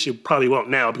cooler, or at least you probably won't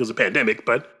now because of the pandemic,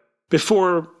 but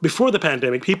before the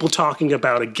pandemic, people talking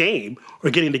about a game or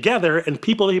getting together and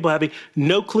people having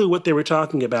no clue what they were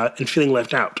talking about and feeling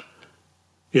left out,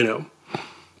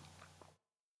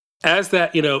 As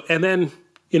that, and then,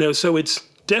 so it's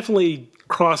definitely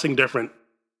crossing different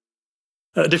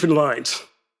lines.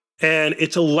 And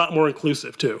it's a lot more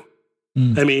inclusive too.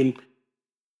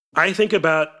 I think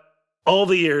about all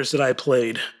the years that I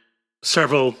played,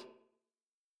 several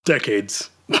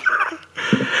decades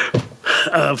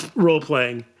of role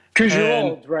playing. Because you're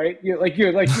old, right? You're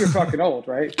fucking old,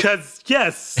 right? Because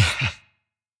yes,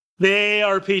 the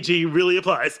AARPG really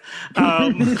applies.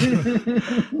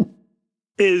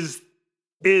 Is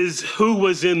who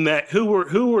was in that? Who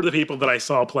were the people that I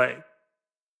saw playing?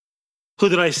 Who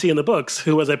did I see in the books?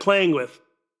 Who was I playing with?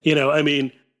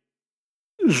 What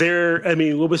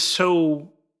was so?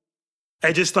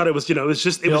 I just thought it was, it was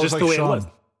just the way Sean. It was.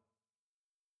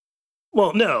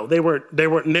 Well, no, they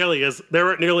weren't nearly as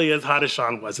hot as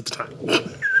Sean was at the time.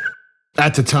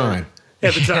 At the time.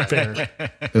 At the time.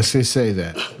 Let's say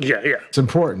that. Yeah. It's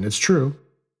important. It's true.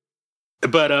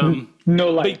 But no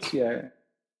lights. Yeah.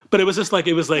 But it was just like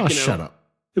shut up.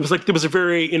 It was like there was a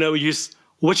very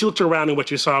what you looked around and what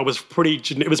you saw was pretty.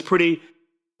 It was pretty.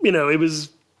 It was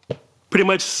pretty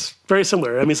much very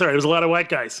similar. I mean, sorry, there was a lot of white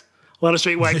guys, a lot of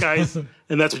straight white guys,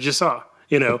 and that's what you saw.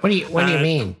 You know, What do you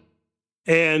mean?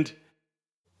 and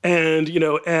you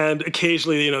know, and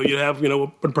occasionally, you know, you have, you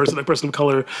know, a person of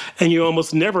color, and you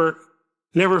almost never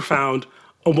found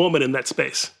a woman in that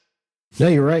space. No,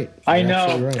 you're right. I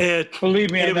know. Right. And,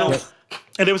 Believe me, I know.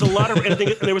 And there was a lot of, and the thing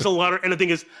is, there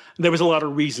was a lot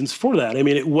of reasons for that. I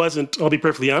mean, it wasn't, I'll be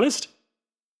perfectly honest,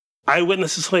 I wouldn't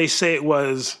necessarily say it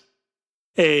was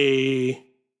a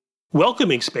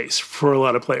welcoming space for a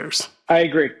lot of players. I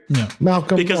agree. Yeah.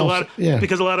 Malcolm, Because also,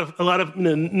 a lot of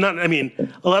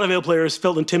male players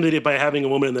felt intimidated by having a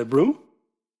woman in the room,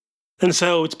 and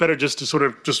so it's better just to sort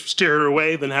of just steer her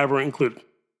away than have her included.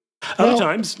 Other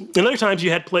times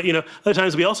you had other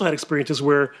times we also had experiences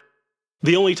where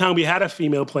the only time we had a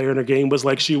female player in our game was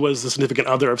like she was the significant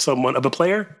other of a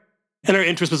player, and her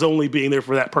interest was only being there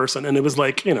for that person, and it was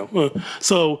like, you know,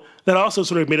 so that also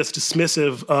sort of made us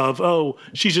dismissive of, oh,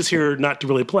 she's just here not to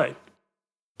really play.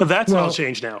 But that's all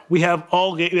changed now. We have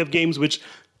games which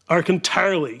are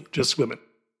entirely just women.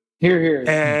 Here.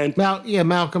 And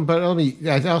Malcolm, but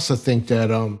I also think that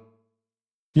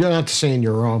you're not saying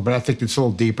you're wrong, but I think it's a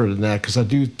little deeper than that, because I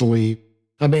do believe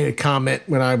I made a comment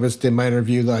when I did my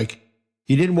interview, like,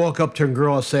 you didn't walk up to a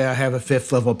girl and say, I have a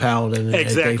 5th level paladin, and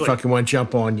exactly. they fucking want to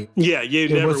jump on you. Yeah,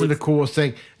 it wasn't the coolest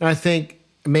thing. And I think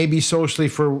maybe socially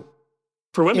for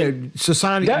women, you know,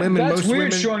 society, women, that's most weird,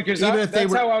 women, Sean, because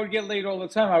that's how I would get laid all the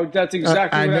time. That's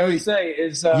exactly what I would say.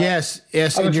 Is yes,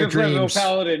 I'm in a your 5th level dreams.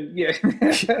 paladin. Yeah,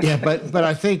 yeah, but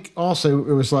I think also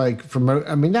it was like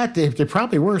there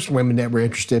probably were some women that were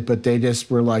interested, but they just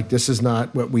were like, this is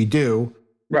not what we do.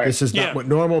 right. This is not what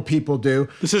normal people do.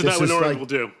 This is not what normal people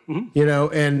do. Mm-hmm. You know,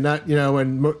 and not, you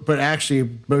know, but actually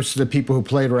most of the people who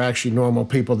played were actually normal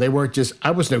people. They weren't just,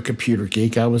 I was no computer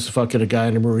geek. I was fucking a guy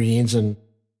in the Marines and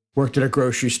worked at a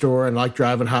grocery store and liked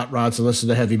driving hot rods and listening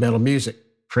to heavy metal music.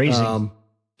 Crazy.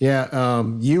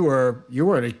 You were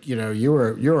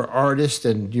an artist,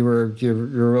 and you were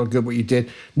real good at what you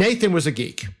did. Nathan was a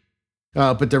geek.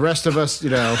 But the rest of us, you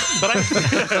know. But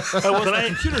I wasn't a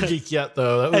computer geek yet,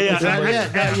 though.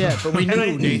 Not yet. But we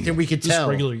knew, Nathan. We could tell.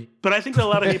 But I think that a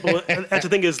lot of people, that's the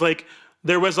thing is, like,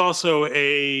 there was also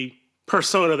a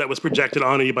persona that was projected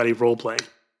on anybody role playing.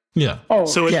 Yeah. Oh,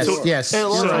 so yes. Hey, a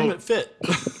lot of time it fit.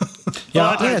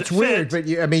 It's weird, but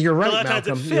you're right, a lot of times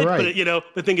Malcolm. it fit, You're right. but, you know,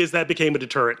 the thing is that became a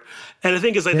deterrent. And the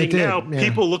thing is, I think now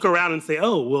people look around and say,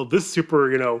 oh, well, this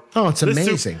super, you know. Oh, it's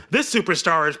amazing. This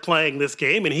superstar is playing this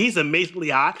game, and he's amazingly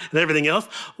hot and everything else.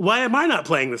 Why am I not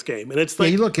playing this game? And it's like,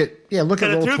 you look at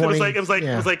Roll20. It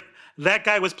was like that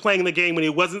guy was playing the game when he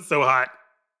wasn't so hot,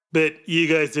 but you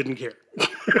guys didn't care.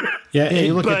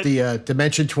 You look at the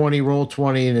Dimension 20,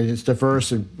 Roll20, and it's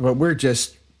diverse, but we're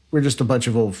just a bunch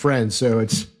of old friends. So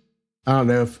it's, I don't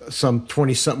know if some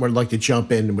 20-something would like to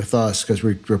jump in with us, because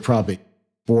we're probably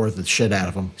bore the shit out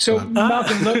of them. So,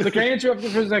 Malcolm, can I interrupt you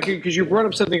for a second? Because you brought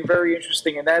up something very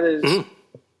interesting, and that is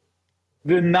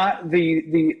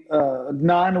the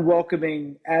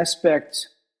non-welcoming aspect,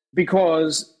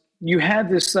 because you had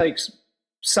this like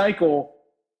cycle.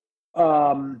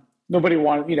 Nobody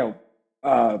wanted, you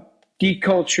know, geek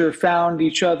culture found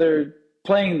each other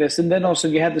playing this, and then also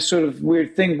you had this sort of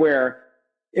weird thing where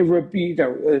it would be, you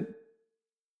know,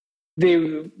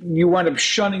 you wind up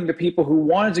shunning the people who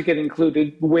wanted to get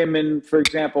included, women, for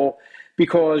example,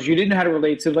 because you didn't know how to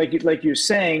relate to, like you're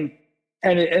saying,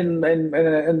 and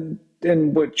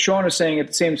what Sean is saying at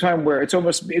the same time, where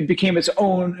it became its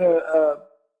own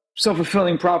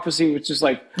self-fulfilling prophecy, which is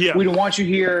like, we don't want you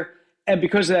here, and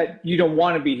because of that, you don't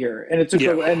want to be here, and it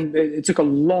took a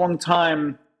long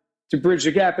time to bridge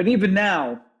the gap, and even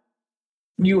now,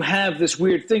 you have this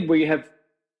weird thing where you have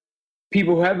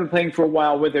people who have been playing for a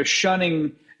while, where they're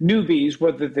shunning newbies,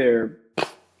 whether they're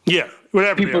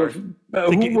whatever people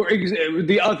who were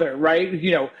the other, right?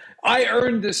 You know, I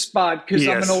earned this spot because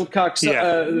I'm an old cock son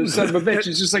of a bitch.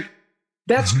 It's just like,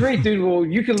 that's great, dude. Well,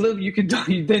 you can live, you can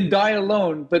die, then die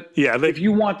alone. But if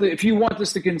you want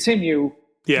this to continue,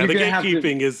 the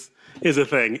gatekeeping is a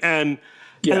thing, and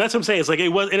that's what I'm saying. It's like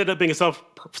it ended up being a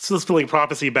self-fulfilling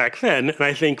prophecy back then, and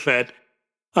I think that.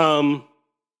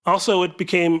 Also,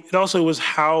 it also was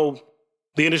how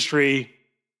the industry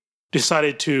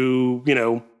decided to, you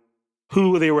know,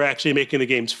 who they were actually making the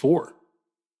games for,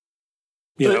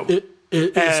 you know,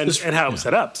 and how it was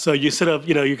set up. So you sort of,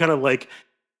 you know, you're kind of like,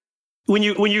 when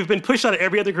you've been pushed out of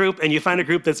every other group and you find a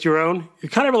group that's your own, you're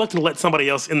kind of reluctant to let somebody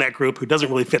else in that group who doesn't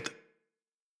really fit them,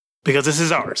 because this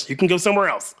is ours. You can go somewhere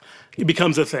else. It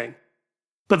becomes a thing.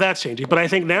 But that's changing. But I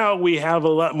think now we have a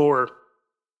lot more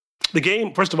The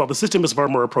game, first of all, the system is far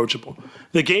more approachable.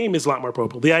 The game is a lot more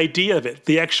approachable. The idea of it,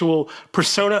 the actual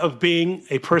persona of being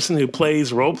a person who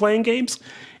plays role-playing games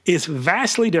is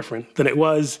vastly different than it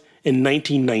was in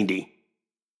 1990.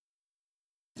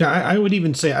 Yeah, I would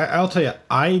even say, I'll tell you,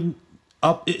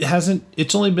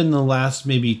 it's only been the last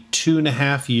maybe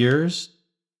 2.5 years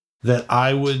that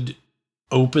I would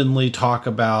openly talk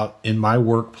about in my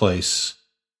workplace.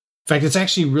 In fact, it's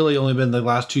actually really only been the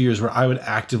last 2 years where I would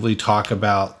actively talk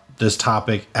about this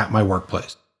topic at my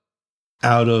workplace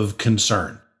out of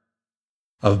concern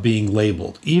of being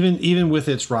labeled. Even with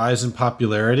its rise in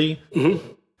popularity,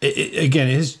 it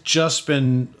has just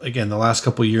been, again, the last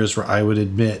couple of years where I would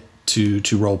admit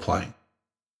to role playing,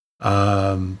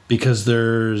 because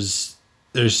there's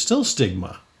still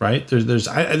stigma, right? There's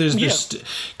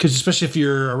because especially if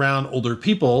you're around older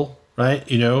people, right?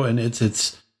 You know, and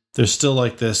it's there's still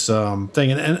like this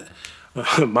thing, and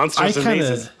monsters and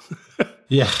mazes.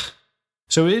 Yeah.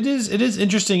 So it is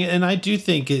interesting, and I do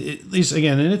think at least,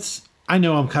 again, and I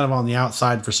know I'm kind of on the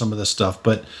outside for some of this stuff,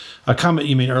 but a comment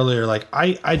you made earlier, like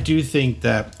I do think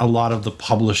that a lot of the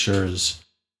publishers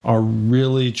are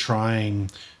really trying,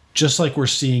 just like we're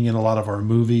seeing in a lot of our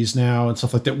movies now and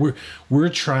stuff like that, we're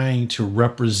trying to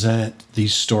represent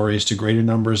these stories to greater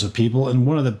numbers of people, and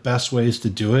one of the best ways to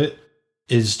do it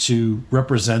is to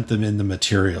represent them in the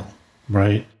material,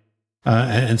 right?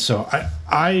 And so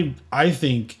I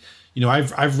think, you know,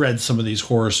 I've read some of these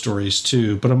horror stories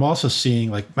too, but I'm also seeing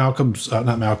like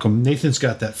Nathan's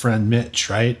got that friend Mitch,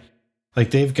 right? Like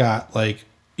they've got like,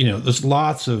 you know, there's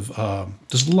lots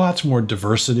more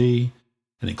diversity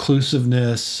and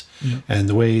inclusiveness, and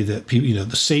the way that people, you know,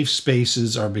 the safe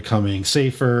spaces are becoming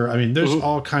safer. I mean, there's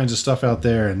all kinds of stuff out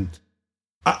there, and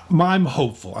I'm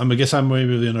hopeful. I guess I'm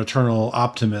maybe an eternal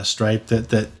optimist, right?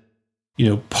 That you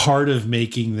know, part of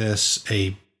making this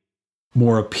a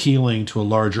more appealing to a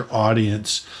larger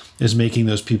audience is making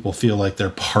those people feel like they're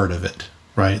part of it,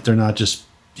 right? They're not just,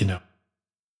 you know.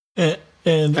 And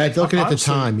looking at the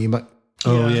time, you might.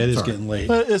 Oh yeah, it is getting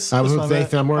late. I'm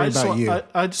worried about you.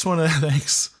 I just want to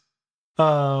thanks.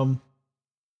 You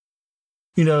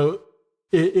know,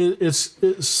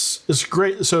 it's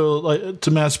great. So, like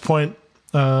to Matt's point,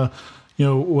 you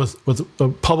know,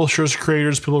 with publishers,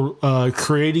 creators, people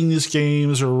creating these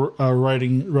games or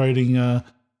writing,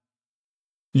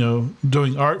 you know,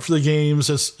 doing art for the games.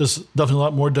 It's definitely a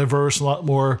lot more diverse, a lot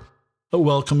more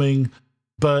welcoming.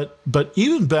 But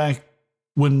even back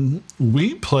when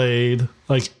we played,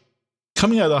 like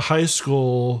coming out of high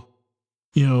school,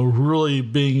 you know, really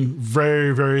being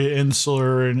very, very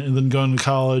insular, and then going to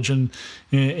college and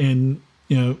you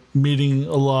know, meeting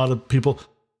a lot of people,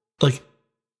 like,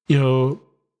 you know,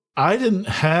 I didn't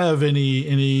have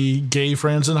any gay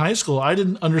friends in high school. I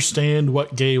didn't understand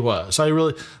what gay was. I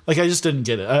just didn't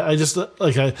get it. I just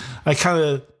like I kind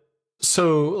of,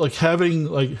 so like having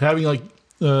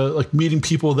meeting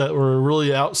people that were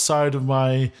really outside of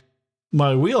my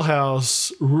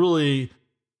wheelhouse really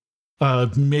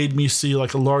made me see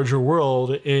like a larger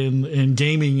world, and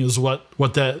gaming is what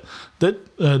that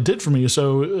did for me.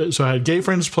 So I had gay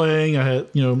friends playing. I had,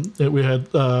 you know, we had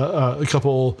a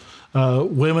couple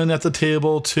women at the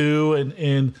table too,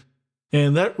 and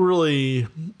that really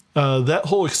that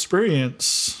whole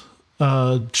experience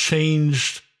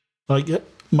changed like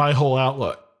my whole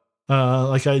outlook.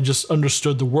 Like I just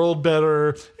understood the world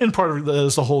better, and part of that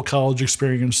is the whole college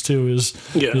experience too. Is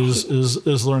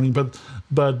learning, but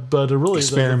really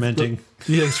experimenting.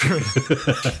 Experience.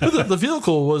 But the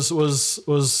vehicle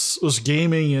was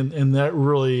gaming, and that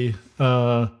really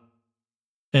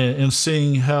and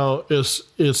seeing how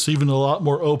it's even a lot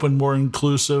more open, more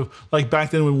inclusive. Like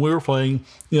back then when we were playing,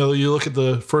 you know, you look at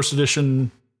the first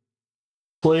edition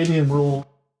Palladium rule.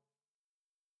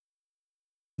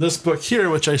 This book here,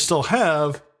 which I still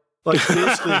have, like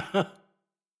basically,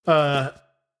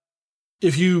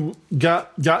 if you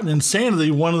got an insanity,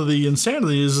 one of the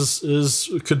insanities is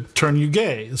could turn you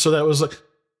gay. So that was like,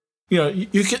 you know,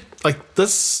 you get like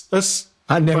that's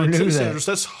I never knew that.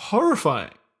 That's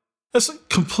horrifying. That's like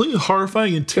completely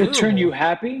horrifying and terrible. Could it turn you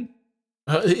happy?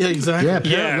 Yeah, exactly. Yeah,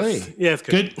 apparently. Yes.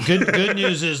 Good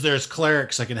news is there's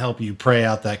clerics that can help you pray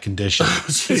out that condition.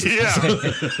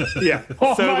 Yeah.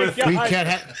 Oh So my with-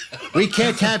 God. We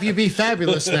can't have you be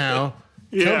fabulous now.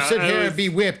 Yeah, Come sit it here was- and be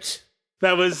whipped.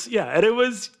 That was, and it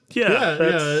was,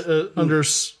 under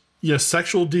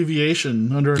sexual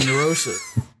deviation, under neurosis.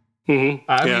 I mean,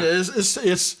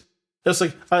 it's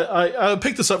like I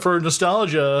picked this up for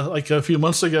nostalgia like a few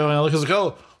months ago, and I was like,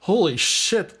 oh, holy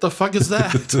shit, what the fuck is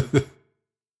that?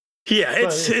 Yeah,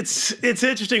 it's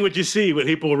interesting what you see, what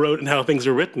people wrote and how things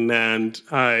are written, and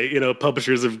you know,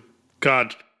 publishers have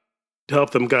got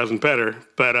help them gotten better.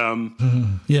 But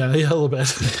yeah, a little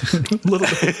bit, a little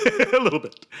bit, a little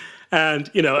bit. And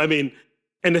I mean,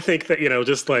 and to think that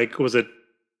just like was it?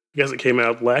 I guess it came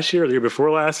out last year or the year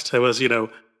before last. I was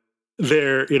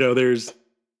there. There's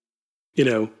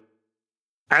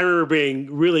I remember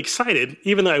being really excited,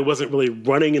 even though I wasn't really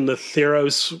running in the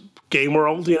Theros game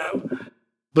world.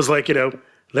 Was like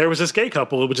there was this gay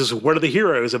couple, which is one of the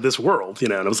heroes of this world.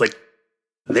 And I was like,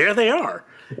 there they are.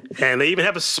 And they even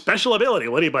have a special ability.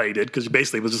 Well, anybody did, because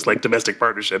basically it was just like domestic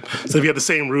partnership. So if you had the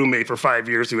same roommate for 5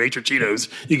 years who ate your Cheetos,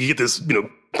 you could get this,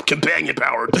 companion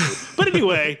power too. But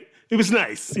anyway, it was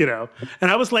nice, And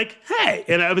I was like, hey.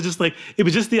 And I was just like, it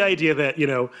was just the idea that,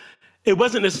 it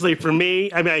wasn't necessarily for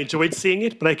me. I mean, I enjoyed seeing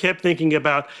it, but I kept thinking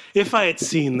about if I had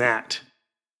seen that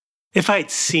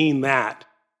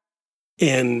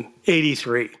in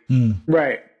 83.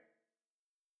 Right.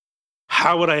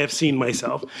 How would I have seen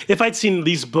myself? If I'd seen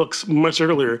these books much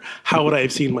earlier, how would I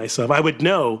have seen myself? I would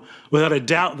know without a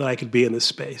doubt that I could be in this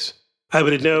space. I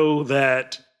would know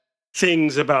that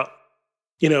things about,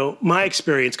 my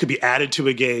experience could be added to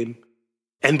a game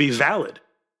and be valid,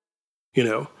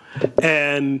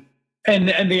 and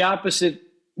the opposite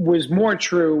was more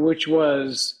true, which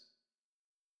was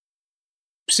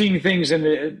seeing things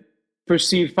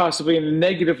perceived possibly in a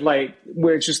negative light,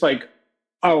 where it's just like,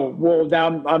 oh, well,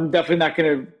 now I'm definitely not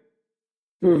going to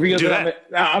reveal that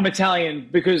I'm Italian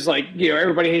because,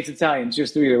 everybody hates Italians,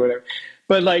 just to whatever.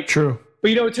 But true.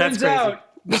 But it turns out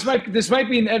this might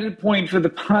be an edit point for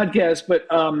the podcast, but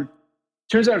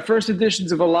turns out first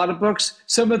editions of a lot of books,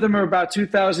 some of them are about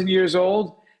 2,000 years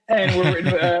old, and were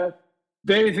written.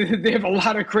 They have a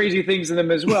lot of crazy things in them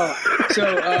as well.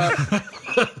 So,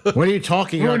 what are you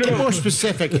talking about? Get more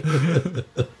specific.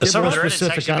 Some of the edits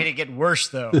actually made it get worse,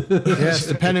 though. Yes,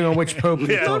 depending on which pope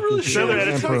you're not really sure what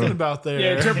you're talking about there.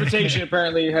 Yeah, interpretation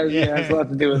apparently has a lot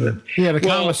to do with it. Yeah, the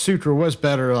Kama Sutra was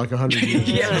better like 100 years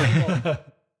ago. Yeah.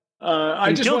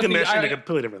 I just Gilgamesh did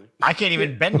completely different. I can't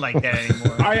even bend like that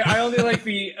anymore. I only like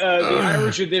the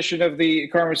Irish edition of the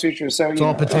Kama Sutra. So it's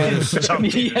all potatoes. All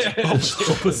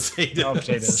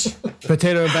potatoes.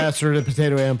 Potato ambassador to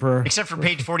potato emperor. Except for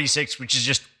page 46, which is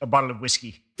just a bottle of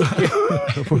whiskey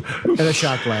and a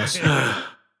shot glass.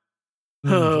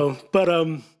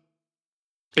 Malcolm,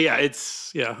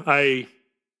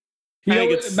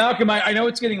 I know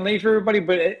it's getting late for everybody,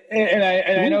 but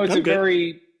I know it's a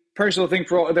very personal thing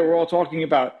that we're all talking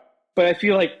about, but I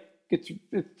feel like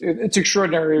it's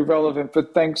extraordinarily relevant.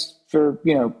 But thanks for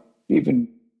even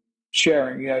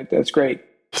sharing. That's great.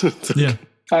 Yeah,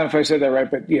 I don't know if I said that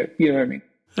right, but you know what I mean.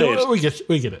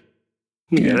 We get it.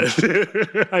 Yeah.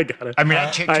 I got it. I mean, I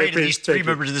traded these three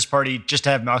members of this party just to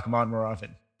have Malcolm on more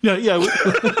often. Yeah. We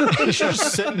should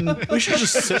just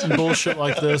sit and bullshit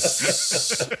like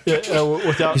this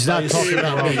without. He's not talking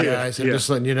about me, guys. I'm just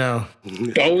letting you know.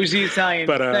 Always the Italian.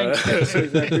 But thanks. I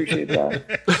appreciate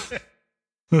that.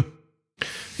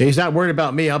 He's not worried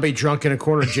about me. I'll be drunk in a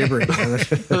corner gibbering.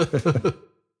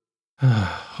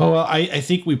 I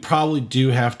think we probably do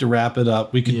have to wrap it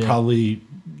up. We could probably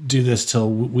do this till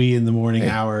wee in the morning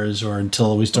hours, or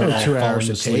until we start all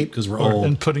falling asleep because we're old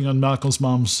and putting on Malcolm's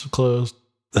mom's clothes.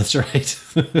 That's right.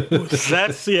 Which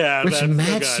Matt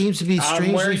seems to be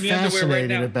strangely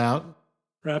fascinated about.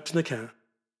 Wrapped in the cat.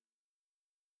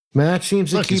 Matt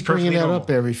seems to keep bringing that up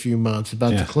every few months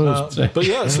about the clothes. But for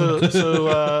you. Is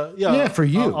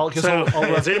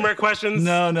there any more questions?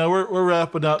 No, we're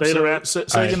wrapping up.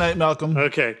 Say goodnight, Malcolm.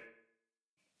 Okay.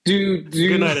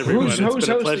 Good night, everyone. It's been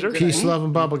a pleasure. Peace, love,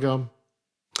 and bubblegum.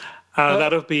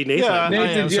 That'll be Nathan. Yeah,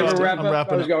 Nathan, do you have a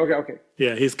wrap up? Okay.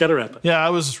 Yeah, he's got to wrap up. Yeah, I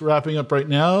was wrapping up right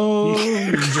now.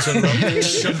 You just interrupted.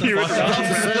 Shut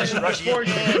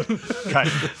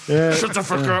the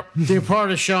fuck up. The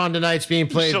part of Sean tonight's being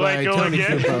played by Tony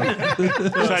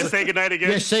Kupo. Should I say goodnight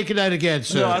again? Yes, say goodnight again,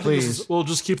 sir, please. We'll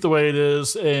just keep the way it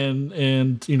is, and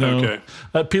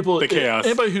people. The chaos.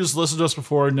 Anybody who's listened to us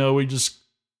before know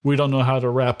we don't know how to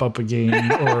wrap up a game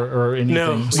or anything.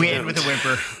 No, we end with a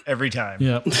whimper every time.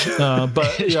 Yeah,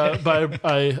 but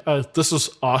this is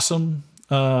awesome.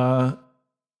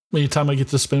 Anytime I get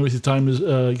to spend with you time,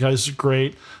 guys, is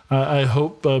great. I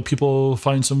hope people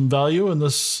find some value in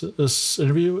this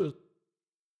interview.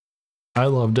 I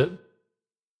loved it.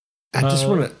 I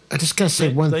just gotta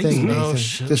say one thing,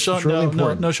 Nathan. This is really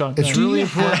important. No, Sean. It's really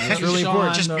important. It's really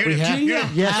important. Just we have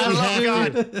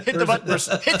to. Hit the button.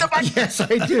 Hit the button. Yes,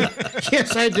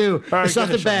 I do. Right, it's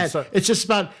nothing bad. It's just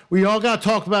about, we all got to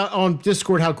talk about on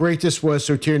Discord how great this was,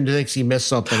 so Tyrion thinks he missed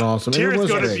something awesome. Tyrion's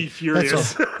going to be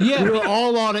furious. We were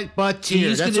all on it, but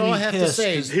Tyrion. That's all I have to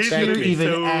say. Tyrion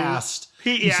even asked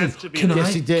He asked to be.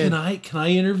 Yes, he did. Can I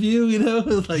interview? You know,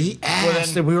 like He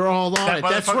asked, and we were all on it.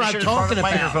 That's what I'm talking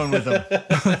about. Microphone with him.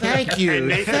 Thank you.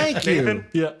 Nathan, Thank you. Nathan,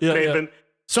 Yeah. Nathan,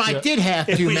 So I did have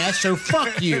to, Matt. So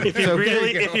fuck you. if he So there really,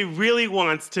 you go. if he really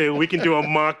wants to, we can do a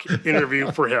mock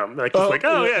interview for him. Like it's like,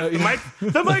 oh yeah,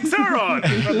 the mics are on.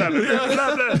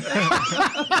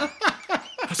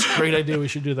 That's a great idea. We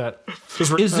should do that.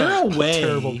 Is there a way?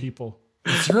 Terrible people.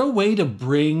 Is there a way to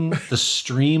bring the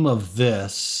stream of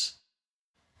this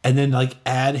and then like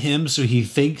add him so he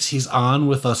thinks he's on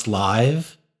with us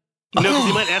live? No, because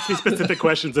he might ask me specific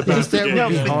questions about the that game. would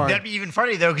be But hard. that'd be even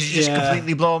funny though, because you just Yeah.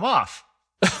 completely blow him off.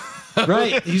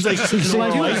 Right. He's like, He's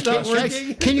like, "My "Dude, mic's not guys,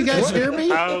 working." can you guys hear me?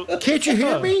 How- Can't you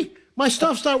hear me? My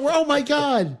stuff's not. Oh my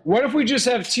god! What if we just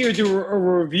have Tier do a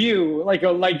review, like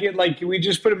we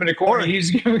just put him in a corner, Or-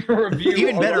 he's giving a review.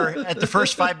 Even better, at the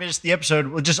first 5 minutes of the episode,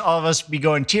 we'll just all of us be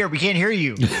going, Tier, we can't hear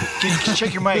you. Just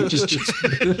check your mic.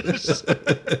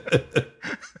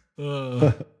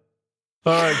 All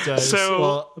right, guys. So,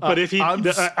 Well, but if he,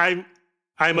 I'm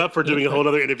I'm up for doing a whole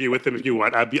other interview with him if you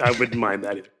want. I wouldn't mind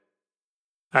that either.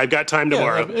 I've got time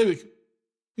tomorrow.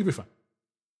 You'll be fine.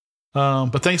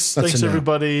 But thanks That's a no.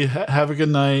 everybody. Have a good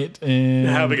night. And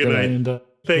Have a good night. and,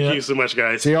 Thank yeah. you so much,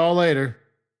 guys. See y'all later.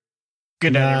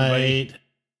 Good night, everybody. Night.